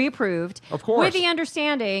to get pre-approved, of course, with the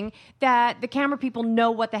understanding that the camera people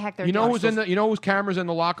know what the heck they're doing. You know whose cameras in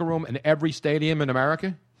the locker room in every stadium in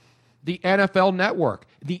America? The NFL network,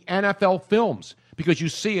 the NFL films, because you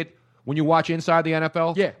see it. When you watch Inside the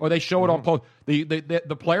NFL, or they show it on post,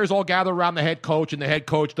 the players all gather around the head coach, and the head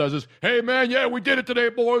coach does this. Hey man, we did it today,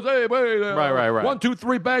 boys. Hey, right. 1, 2,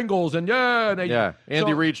 3 Bengals, and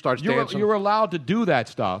Andy Reid starts dancing. You're allowed to do that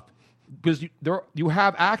stuff because you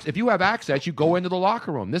have access. If you have access, you go into the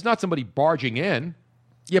locker room. There's not somebody barging in.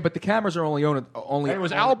 Yeah, but the cameras are only on. It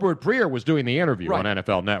was Albert Breer was doing the interview on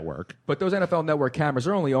NFL Network. But those NFL Network cameras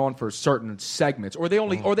are only on for certain segments, or they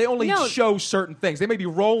only show certain things. They may be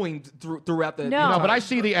rolling throughout the. No, but I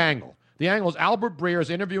see the angle. The angle is Albert Breer is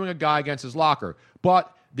interviewing a guy against his locker,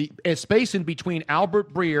 but the space in between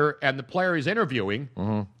Albert Breer and the player he's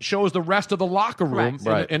interviewing shows the rest of the locker room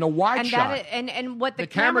in a wide shot. And what the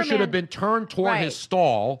camera should have been turned toward his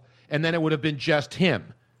stall, and then it would have been just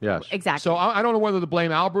him. Yes. Exactly. So I don't know whether to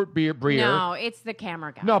blame Albert Breer. No, it's the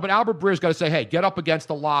camera guy. No, but Albert Breer's got to say, hey, get up against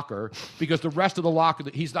the locker because the rest of the locker,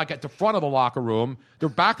 he's like at the front of the locker room. The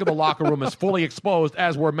back of the locker room is fully exposed,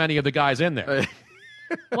 as were many of the guys in there.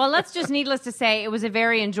 Well, let's just needless to say, it was a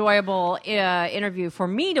very enjoyable interview for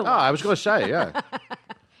me to watch. I was going to say, yeah.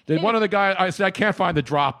 Did one of the guys, I said, I can't find the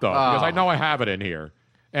drop, though, because I know I have it in here,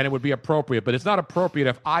 and it would be appropriate, but it's not appropriate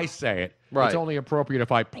if I say it. Right. It's only appropriate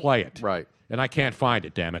if I play it. Right. And I can't find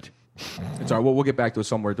it, damn it. It's all right. We'll get back to it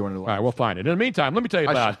somewhere during the live. All right, we'll find it. In the meantime, let me tell you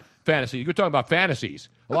about fantasy. You're talking about fantasies.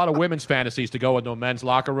 A lot of women's fantasies to go into a men's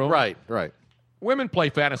locker room. Right. Women play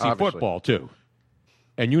fantasy football, too.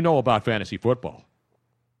 And you know about fantasy football.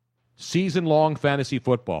 Season-long fantasy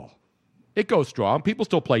football. It goes strong. People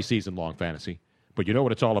still play season-long fantasy. But you know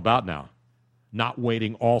what it's all about now. Not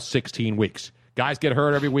waiting all 16 weeks. Guys get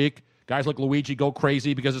hurt every week. Guys like Luigi go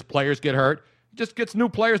crazy because his players get hurt. He just gets new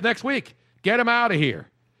players next week. Get him out of here.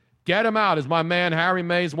 Get him out, as my man Harry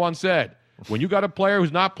Mays once said. When you got a player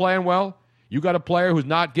who's not playing well, you got a player who's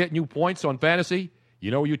not getting you points on fantasy, you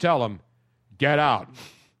know what you tell him? Get out.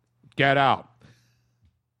 Get out.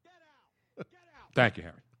 Thank you,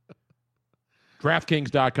 Harry.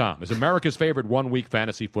 DraftKings.com is America's favorite one-week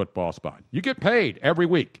fantasy football spot. You get paid every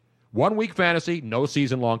week. 1 week fantasy, no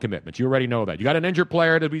season-long commitments. You already know that. You got an injured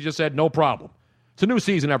player that we just said, no problem. It's a new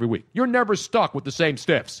season every week. You're never stuck with the same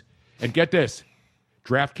stiffs. And get this,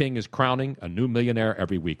 DraftKings is crowning a new millionaire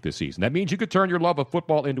every week this season. That means you could turn your love of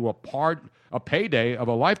football into a payday of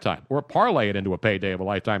a lifetime, or parlay it into a payday of a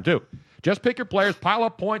lifetime, too. Just pick your players, pile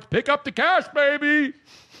up points, pick up the cash, baby!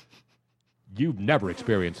 You've never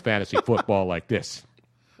experienced fantasy football like this.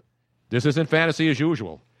 This isn't fantasy as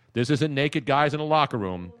usual. This isn't naked guys in a locker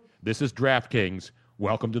room. This is DraftKings.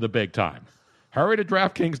 Welcome to the big time. Hurry to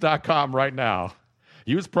DraftKings.com right now.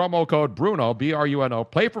 Use promo code BRUNO, B-R-U-N-O.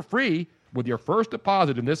 Play for free with your first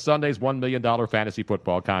deposit in this Sunday's $1 million fantasy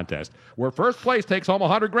football contest, where first place takes home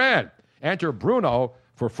 $100,000. Enter Bruno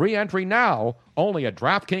for free entry now, only at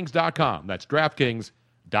DraftKings.com. That's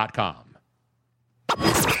DraftKings.com.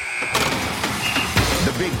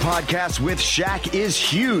 The Big Podcast with Shaq is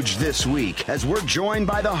huge this week as we're joined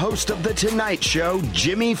by the host of The Tonight Show,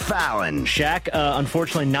 Jimmy Fallon. Shaq,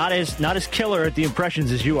 unfortunately, not as killer at the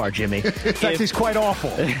impressions as you are, Jimmy. In fact, he's quite awful.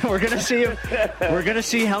 We're gonna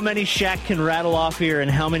see how many Shaq can rattle off here and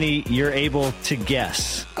how many you're able to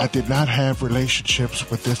guess. I did not have relationships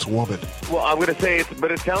with this woman. Well, I'm going to say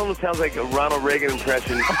it sounds like a Ronald Reagan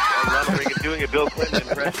impression. Ronald Reagan doing a Bill Clinton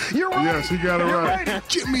impression. You're right. Yes, you got it right.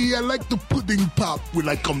 Jimmy, I like the pudding pop. When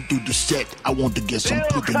I come through the set, I want to get some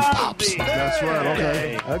pudding pops. That's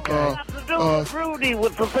right. Okay. Rudy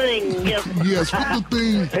with the thing. Yes. Yes, with the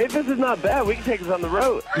thing. Hey, this is not bad. We can take this on the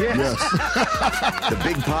road. Yes. The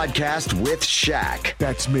Big Podcast with Shaq.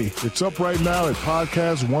 That's me. It's up right now at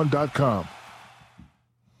podcast1.com.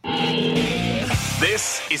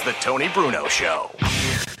 This is the Tony Bruno Show.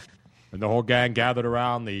 And the whole gang gathered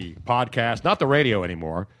around the podcast, not the radio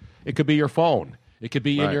anymore. It could be your phone. It could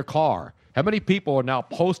be in your car. How many people are now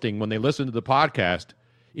posting when they listen to the podcast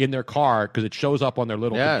in their car because it shows up on their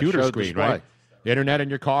little computer screen, display. right? The internet in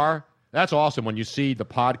your car. That's awesome when you see the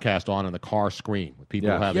podcast on the car screen.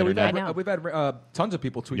 People who have internet. We've had tons of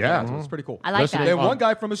people tweet that. So it's pretty cool. I like that. And one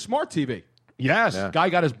guy from his smart TV. Yes, guy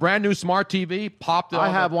got his brand new smart TV, popped it on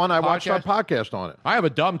I have the one. I watched our podcast. podcast on it. I have a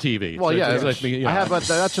dumb TV. Well, I have, but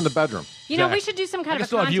that's in the bedroom. You know, we should do some kind I of a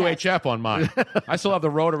still have contest. UHF on mine. I still have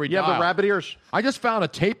the rotary You have dial. the rabbit ears? I just found a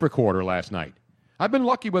tape recorder last night. I've been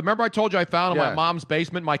lucky with. Remember, I told you I found in my mom's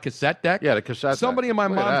basement my cassette deck. Yeah, the cassette. Somebody in my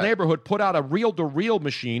mom's neighborhood put out a reel-to-reel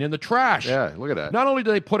machine in the trash. Yeah, look at that. Not only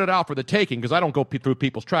did they put it out for the taking, because I don't go through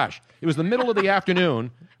people's trash. It was the middle of the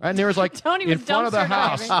afternoon, and there was like in front of the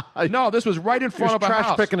house. No, this was right in front of a house.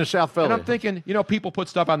 Trash picking in South Philly. And I'm thinking, people put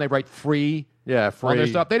stuff on. They write free. Yeah, free. On their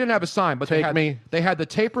stuff. They didn't have a sign, but Take they had the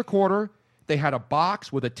tape recorder. They had a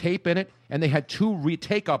box with a tape in it, and they had 2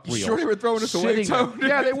 take-up reels. You sure they were throwing this away, Tony?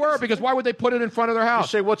 Yeah, they were, because why would they put it in front of their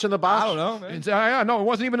house? You say, what's in the box? I don't know, man. No, it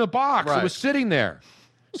wasn't even in a box. Right. It was sitting there.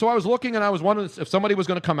 So I was looking, and I was wondering if somebody was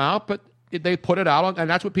going to come out, but they put it out, and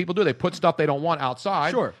that's what people do. They put stuff they don't want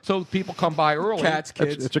outside. Sure. So people come by early. Cats,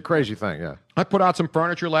 kids. It's a crazy thing, yeah. I put out some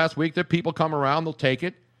furniture last week that people come around, they'll take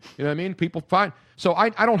it. You know what I mean? People find. So I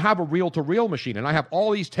don't have a reel-to-reel machine, and I have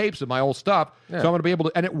all these tapes of my old stuff, so I'm going to be able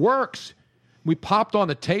to, and it works. We popped on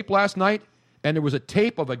the tape last night, and there was a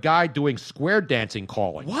tape of a guy doing square dancing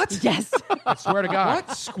calling. What? Yes. I swear to God.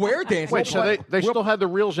 What? Square dancing? Wait, so they still had the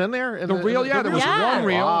reels in there? The reel, there was one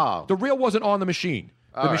reel. Wow. The reel wasn't on the machine.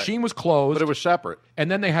 The machine was closed. But it was separate.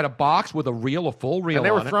 And then they had a box with a reel, a full reel And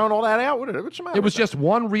they were on throwing all that out? What's the matter it was with just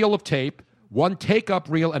one reel of tape, one take-up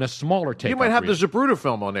reel, and a smaller take-up You might have reel. the Zapruder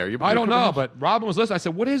film on there. I don't know, but Robin was listening. I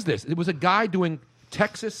said, what is this? It was a guy doing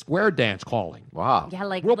Texas square dance calling. Wow. Yeah,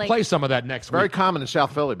 we'll play some of that next week. Very common in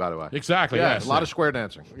South Philly, by the way. Exactly, yeah, yes. A lot of square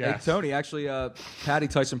dancing. Yes. Hey, Tony, actually, Patty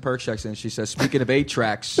Tyson Perk checks in. She says, speaking of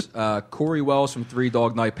 8-tracks, Corey Wells from 3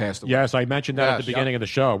 Dog Night passed away. Yes, I mentioned that at the beginning of the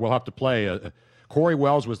show. We'll have to play. Corey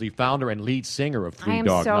Wells was the founder and lead singer of 3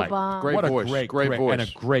 Dog Night. Bummed. Great what voice. a Great voice. And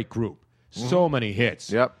a great group. So many hits.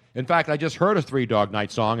 Yep. In fact, I just heard a 3 Dog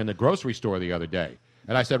Night song in the grocery store the other day.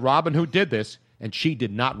 And I said, Robin, who did this? And she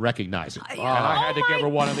did not recognize it. And I had to give her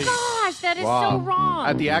one of these. Gosh, that is so wrong.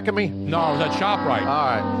 At the Acme? No, it was at ShopRite. All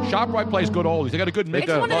right. ShopRite plays good oldies. They got a good mix.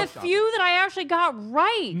 It's one of the few that I actually got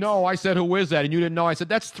right. No, I said, who is that? And you didn't know. I said,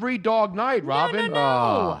 that's 3 Dog Night, Robin.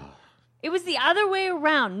 No. It was the other way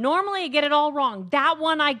around. Normally I get it all wrong. That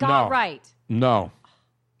one I got right. No.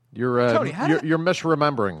 You're Tony, you're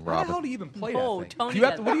misremembering, Robin. How the hell do you even play that thing? Tony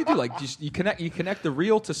What do you do? Like, you connect the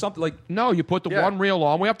reel to something like? No, you put the one reel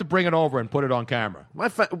on. We have to bring it over and put it on camera.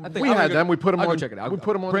 We had them. We put them I'll on. go check it out. We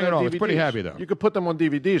put them on. Bring it on. DVDs. It's pretty heavy, though. You could put them on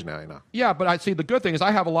DVDs now. You know. Yeah, but I see the good thing is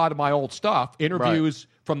I have a lot of my old stuff, interviews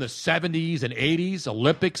from the 70s and 80s,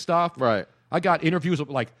 Olympic stuff. Right. I got interviews of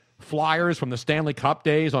like flyers from the Stanley Cup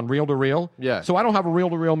days on reel-to-reel. Yeah. So I don't have a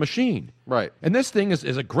reel-to-reel machine. Right. And this thing is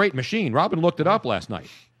a great machine. Robin looked it up last night.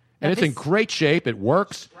 And it's in great shape. It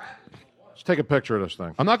works. Let's take a picture of this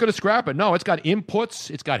thing. I'm not going to scrap it. No, it's got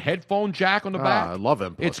inputs. It's got headphone jack on the back. I love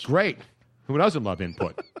inputs. It's great. Who doesn't love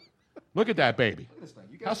input? Look at that baby. Look at this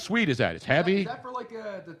thing. How sweet is that? It's heavy. Is that for like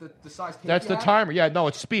the size? That's the timer. Yeah, no,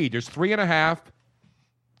 it's speed. There's 3.5,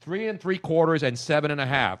 3 3/4, and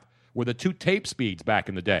 7.5 were the 2 tape speeds back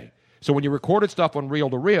in the day. So when you recorded stuff on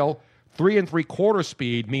reel-to-reel, 3 3/4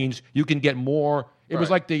 speed means you can get more. It was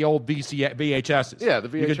like the old VHSs. Yeah, the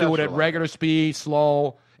VHS. You could do it at regular speed,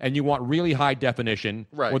 slow, and you want really high definition,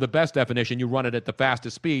 right, or the best definition, you run it at the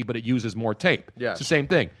fastest speed, but it uses more tape. Yes. It's the same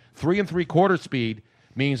thing. 3 3/4 speed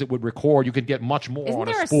means it would record. You could get much more Isn't on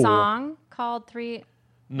a there spool. a song called 3?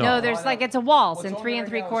 No, there's like it's a waltz in 3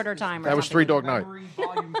 3/4 time. That was 3 Dog Night.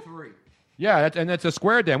 Volume 3. Yeah, and it's a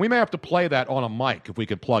square dance. We may have to play that on a mic if we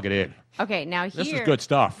could plug it in. Okay, now here. This is good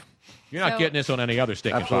stuff. You're not So- getting this on any other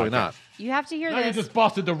stinking Absolutely podcast. not. You have to hear Now you this. just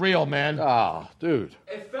busted the reel, man. Oh, dude.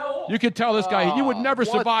 You could tell this guy, you would never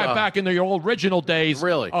what survive the- back in the old original days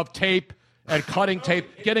of tape and cutting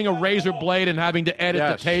tape, getting a razor blade and having to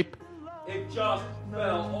edit the tape. It just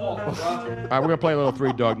fell off. All right, we're going to play a little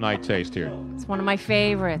 3 Dog Night taste here. It's one of my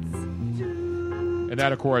favorites. And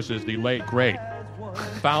that, of course, is the late, great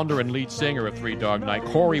founder and lead singer of 3 Dog Night,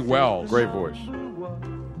 Corey Wells. Great voice.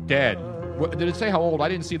 Dead. Did it say how old? I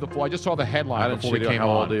didn't see the full. I just saw the headline I didn't before see we came how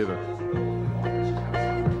on. old either.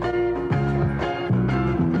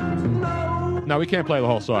 No, we can't play the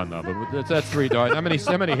whole song, though. But that's 3 Dog. How many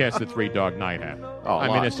hits did 3 Dog Night have? Oh, I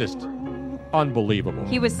mean, it's just unbelievable.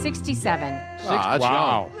 He was 67.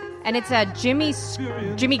 Wow. young. And it's a Jimmy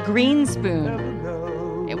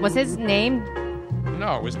Greenspoon. It was his name.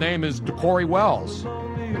 No, his name is Corey Wells.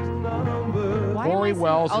 Corey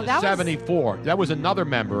Wells is 74. That was another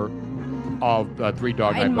member of 3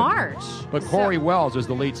 Dog Night. In March. But Corey Wells is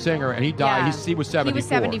the lead singer, and he died. Yeah. He was 74. He was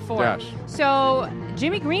 74. Yes. So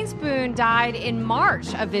Jimmy Greenspoon died in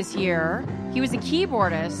March of this year. He was a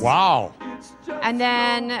keyboardist. Wow. And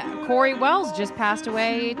then Corey Wells just passed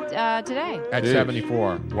away today. At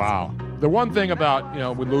 74. Wow. The one thing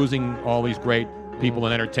about, with losing all these great people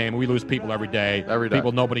in entertainment, we lose people every day. Every day.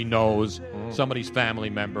 People nobody knows, somebody's family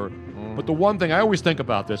member. But the one thing I always think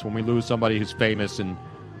about this when we lose somebody who's famous, and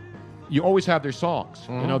you always have their songs.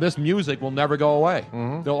 You know, this music will never go away.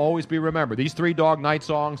 They'll always be remembered. These Three Dog Night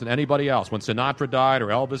songs and anybody else. When Sinatra died or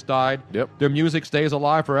Elvis died, their music stays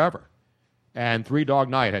alive forever. And Three Dog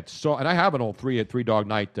Night had and I have an old Three Dog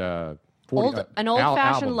Night. An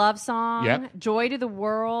old-fashioned love song. Yep. Joy to the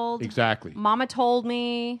World. Exactly. Mama Told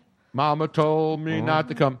Me. Mama told me not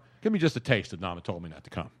to come. Give me just a taste of Mama Told Me Not to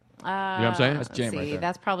come. You know what I'm saying? That's jam right there.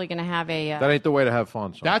 That's probably going to have a... That ain't the way to have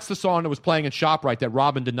fun. Son. That's the song that was playing in ShopRite that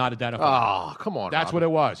Robin did not identify. Oh, come on. That's Robin. what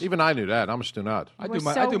it was. Even I knew that. I'm a stunad. I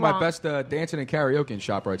do my best dancing and karaoke in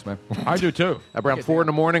ShopRites, man. I do too. Around 4 in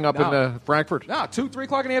the morning up in Frankfurt? No, 2, 3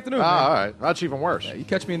 o'clock in the afternoon. Oh, man. all right. That's even worse. Yeah, you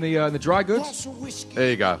catch me in the dry goods.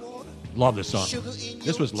 There you go. Love this song.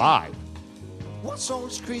 This was live. What's all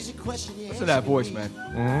this crazy question? Listen to that voice, man.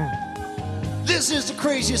 This is the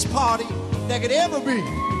craziest party that could ever be.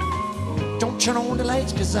 Don't turn on the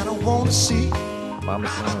lights, cause I don't want to see. Mama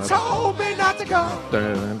told me not to go.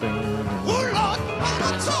 Dun, dun, dun. Oh, Lord,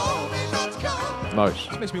 Mama told me not to go. Nice.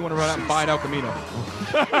 This makes me want to run out and buy an El Camino.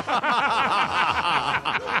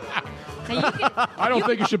 I don't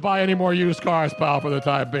think you should buy any more used cars, pal, for the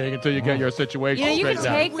time being until you get your situation You straightened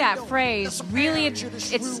can take that phrase. Really,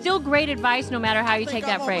 it's still great advice no matter how you take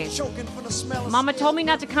that phrase. Mama told me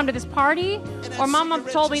not to come to this party, or Mama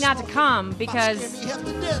told me not to come because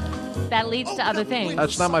that leads to other things.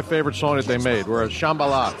 That's not my favorite song that they made. We're at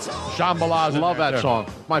Shambhala. Shambhala's love that song.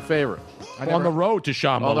 My favorite. On the road to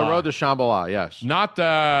Shambhala. On the road to Shambhala, yes. Not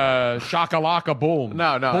Shakalaka Boom.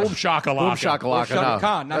 No. Boom Shakalaka. Boom Shakalaka, Shaka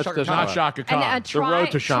Khan, not Shaka Khan. Not Shaka Khan. And the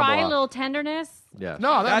road to try a Shambhala. little tenderness. Yes.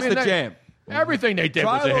 No, that's the jam. Everything they did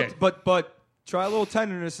was a hit. But Try a Little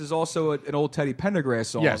Tenderness is also an old Teddy Pendergrass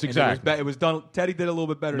song. Yes, exactly. It was done. Teddy did a little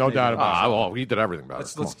bit better. No than doubt about it. Well, he did everything better.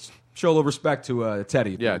 Let's show a little respect to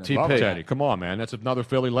Teddy. Yeah, Love TP. Teddy. Come on, man. That's another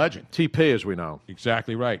Philly legend. TP, as we know.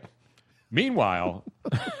 Exactly right. Meanwhile,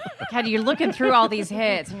 God, you're looking through all these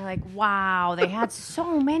hits, and you're like, wow, they had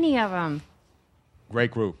so many of them.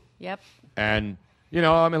 great group. Yep. And, you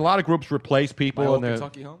know, I mean, a lot of groups replace people. My Old and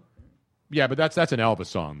Kentucky Home? Yeah, but that's an Elvis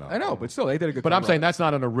song, though. I know, but still, they did a good But cover I'm saying of it. that's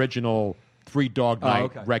not an original Three Dog Night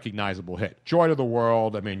okay. recognizable hit. Joy to the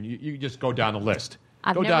World. I mean, you just go down the list.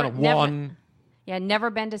 I've go never- down to one. Yeah, never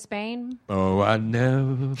been to Spain. Oh, I've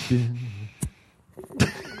never been.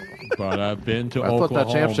 But I've been to I thought Oklahoma.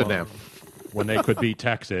 that's Amsterdam. When they could be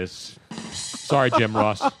Texas. Sorry, Jim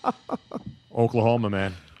Ross. Oklahoma,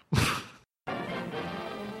 man.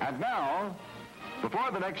 And now,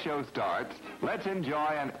 before the next show starts, let's enjoy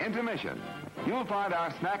an intermission. You'll find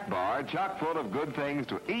our snack bar chock full of good things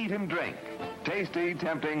to eat and drink. Tasty,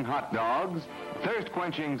 tempting hot dogs,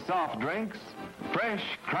 thirst-quenching soft drinks, fresh,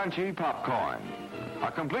 crunchy popcorn,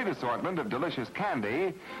 a complete assortment of delicious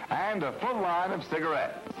candy, and a full line of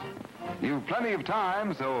cigarettes. You've plenty of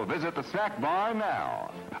time, so visit the snack bar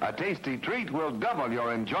now. A tasty treat will double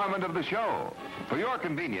your enjoyment of the show. For your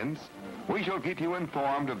convenience, we shall keep you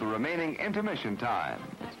informed of the remaining intermission time.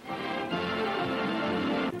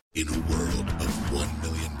 In a world of 1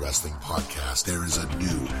 million wrestling podcasts, there is a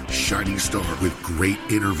new shining star with great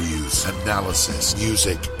interviews, analysis,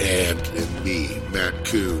 music, and me, Matt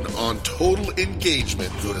Coon, on total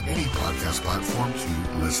engagement. Go to any podcast platform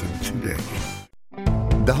to listen today.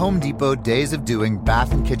 The Home Depot Days of Doing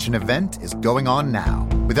Bath and Kitchen event is going on now,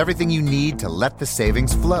 with everything you need to let the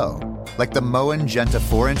savings flow. Like the Moen Genta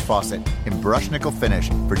 4-inch faucet in brush nickel finish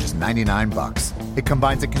for just $99. It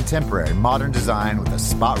combines a contemporary modern design with a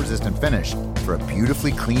spot-resistant finish for a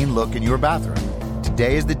beautifully clean look in your bathroom.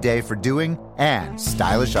 Today is the day for doing and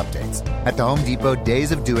stylish updates at the Home Depot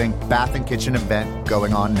Days of Doing Bath and Kitchen event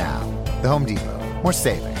going on now. The Home Depot. More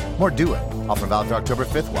saving, more doing. Offer valid through October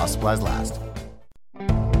 5th while supplies last.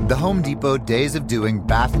 The Home Depot Days of Doing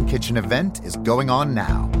Bath and Kitchen event is going on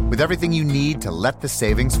now, with everything you need to let the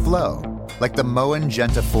savings flow. Like the Moen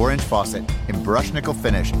Genta 4-inch faucet in brush nickel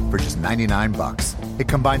finish for just $99. It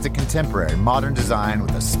combines a contemporary modern design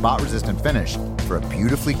with a spot-resistant finish for a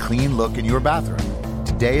beautifully clean look in your bathroom.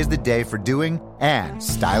 Today is the day for doing and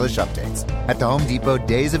stylish updates at the Home Depot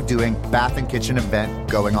Days of Doing Bath and Kitchen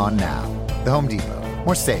event going on now. The Home Depot.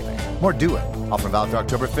 More saving, more doing. Offer valid through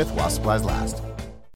October 5th while supplies last.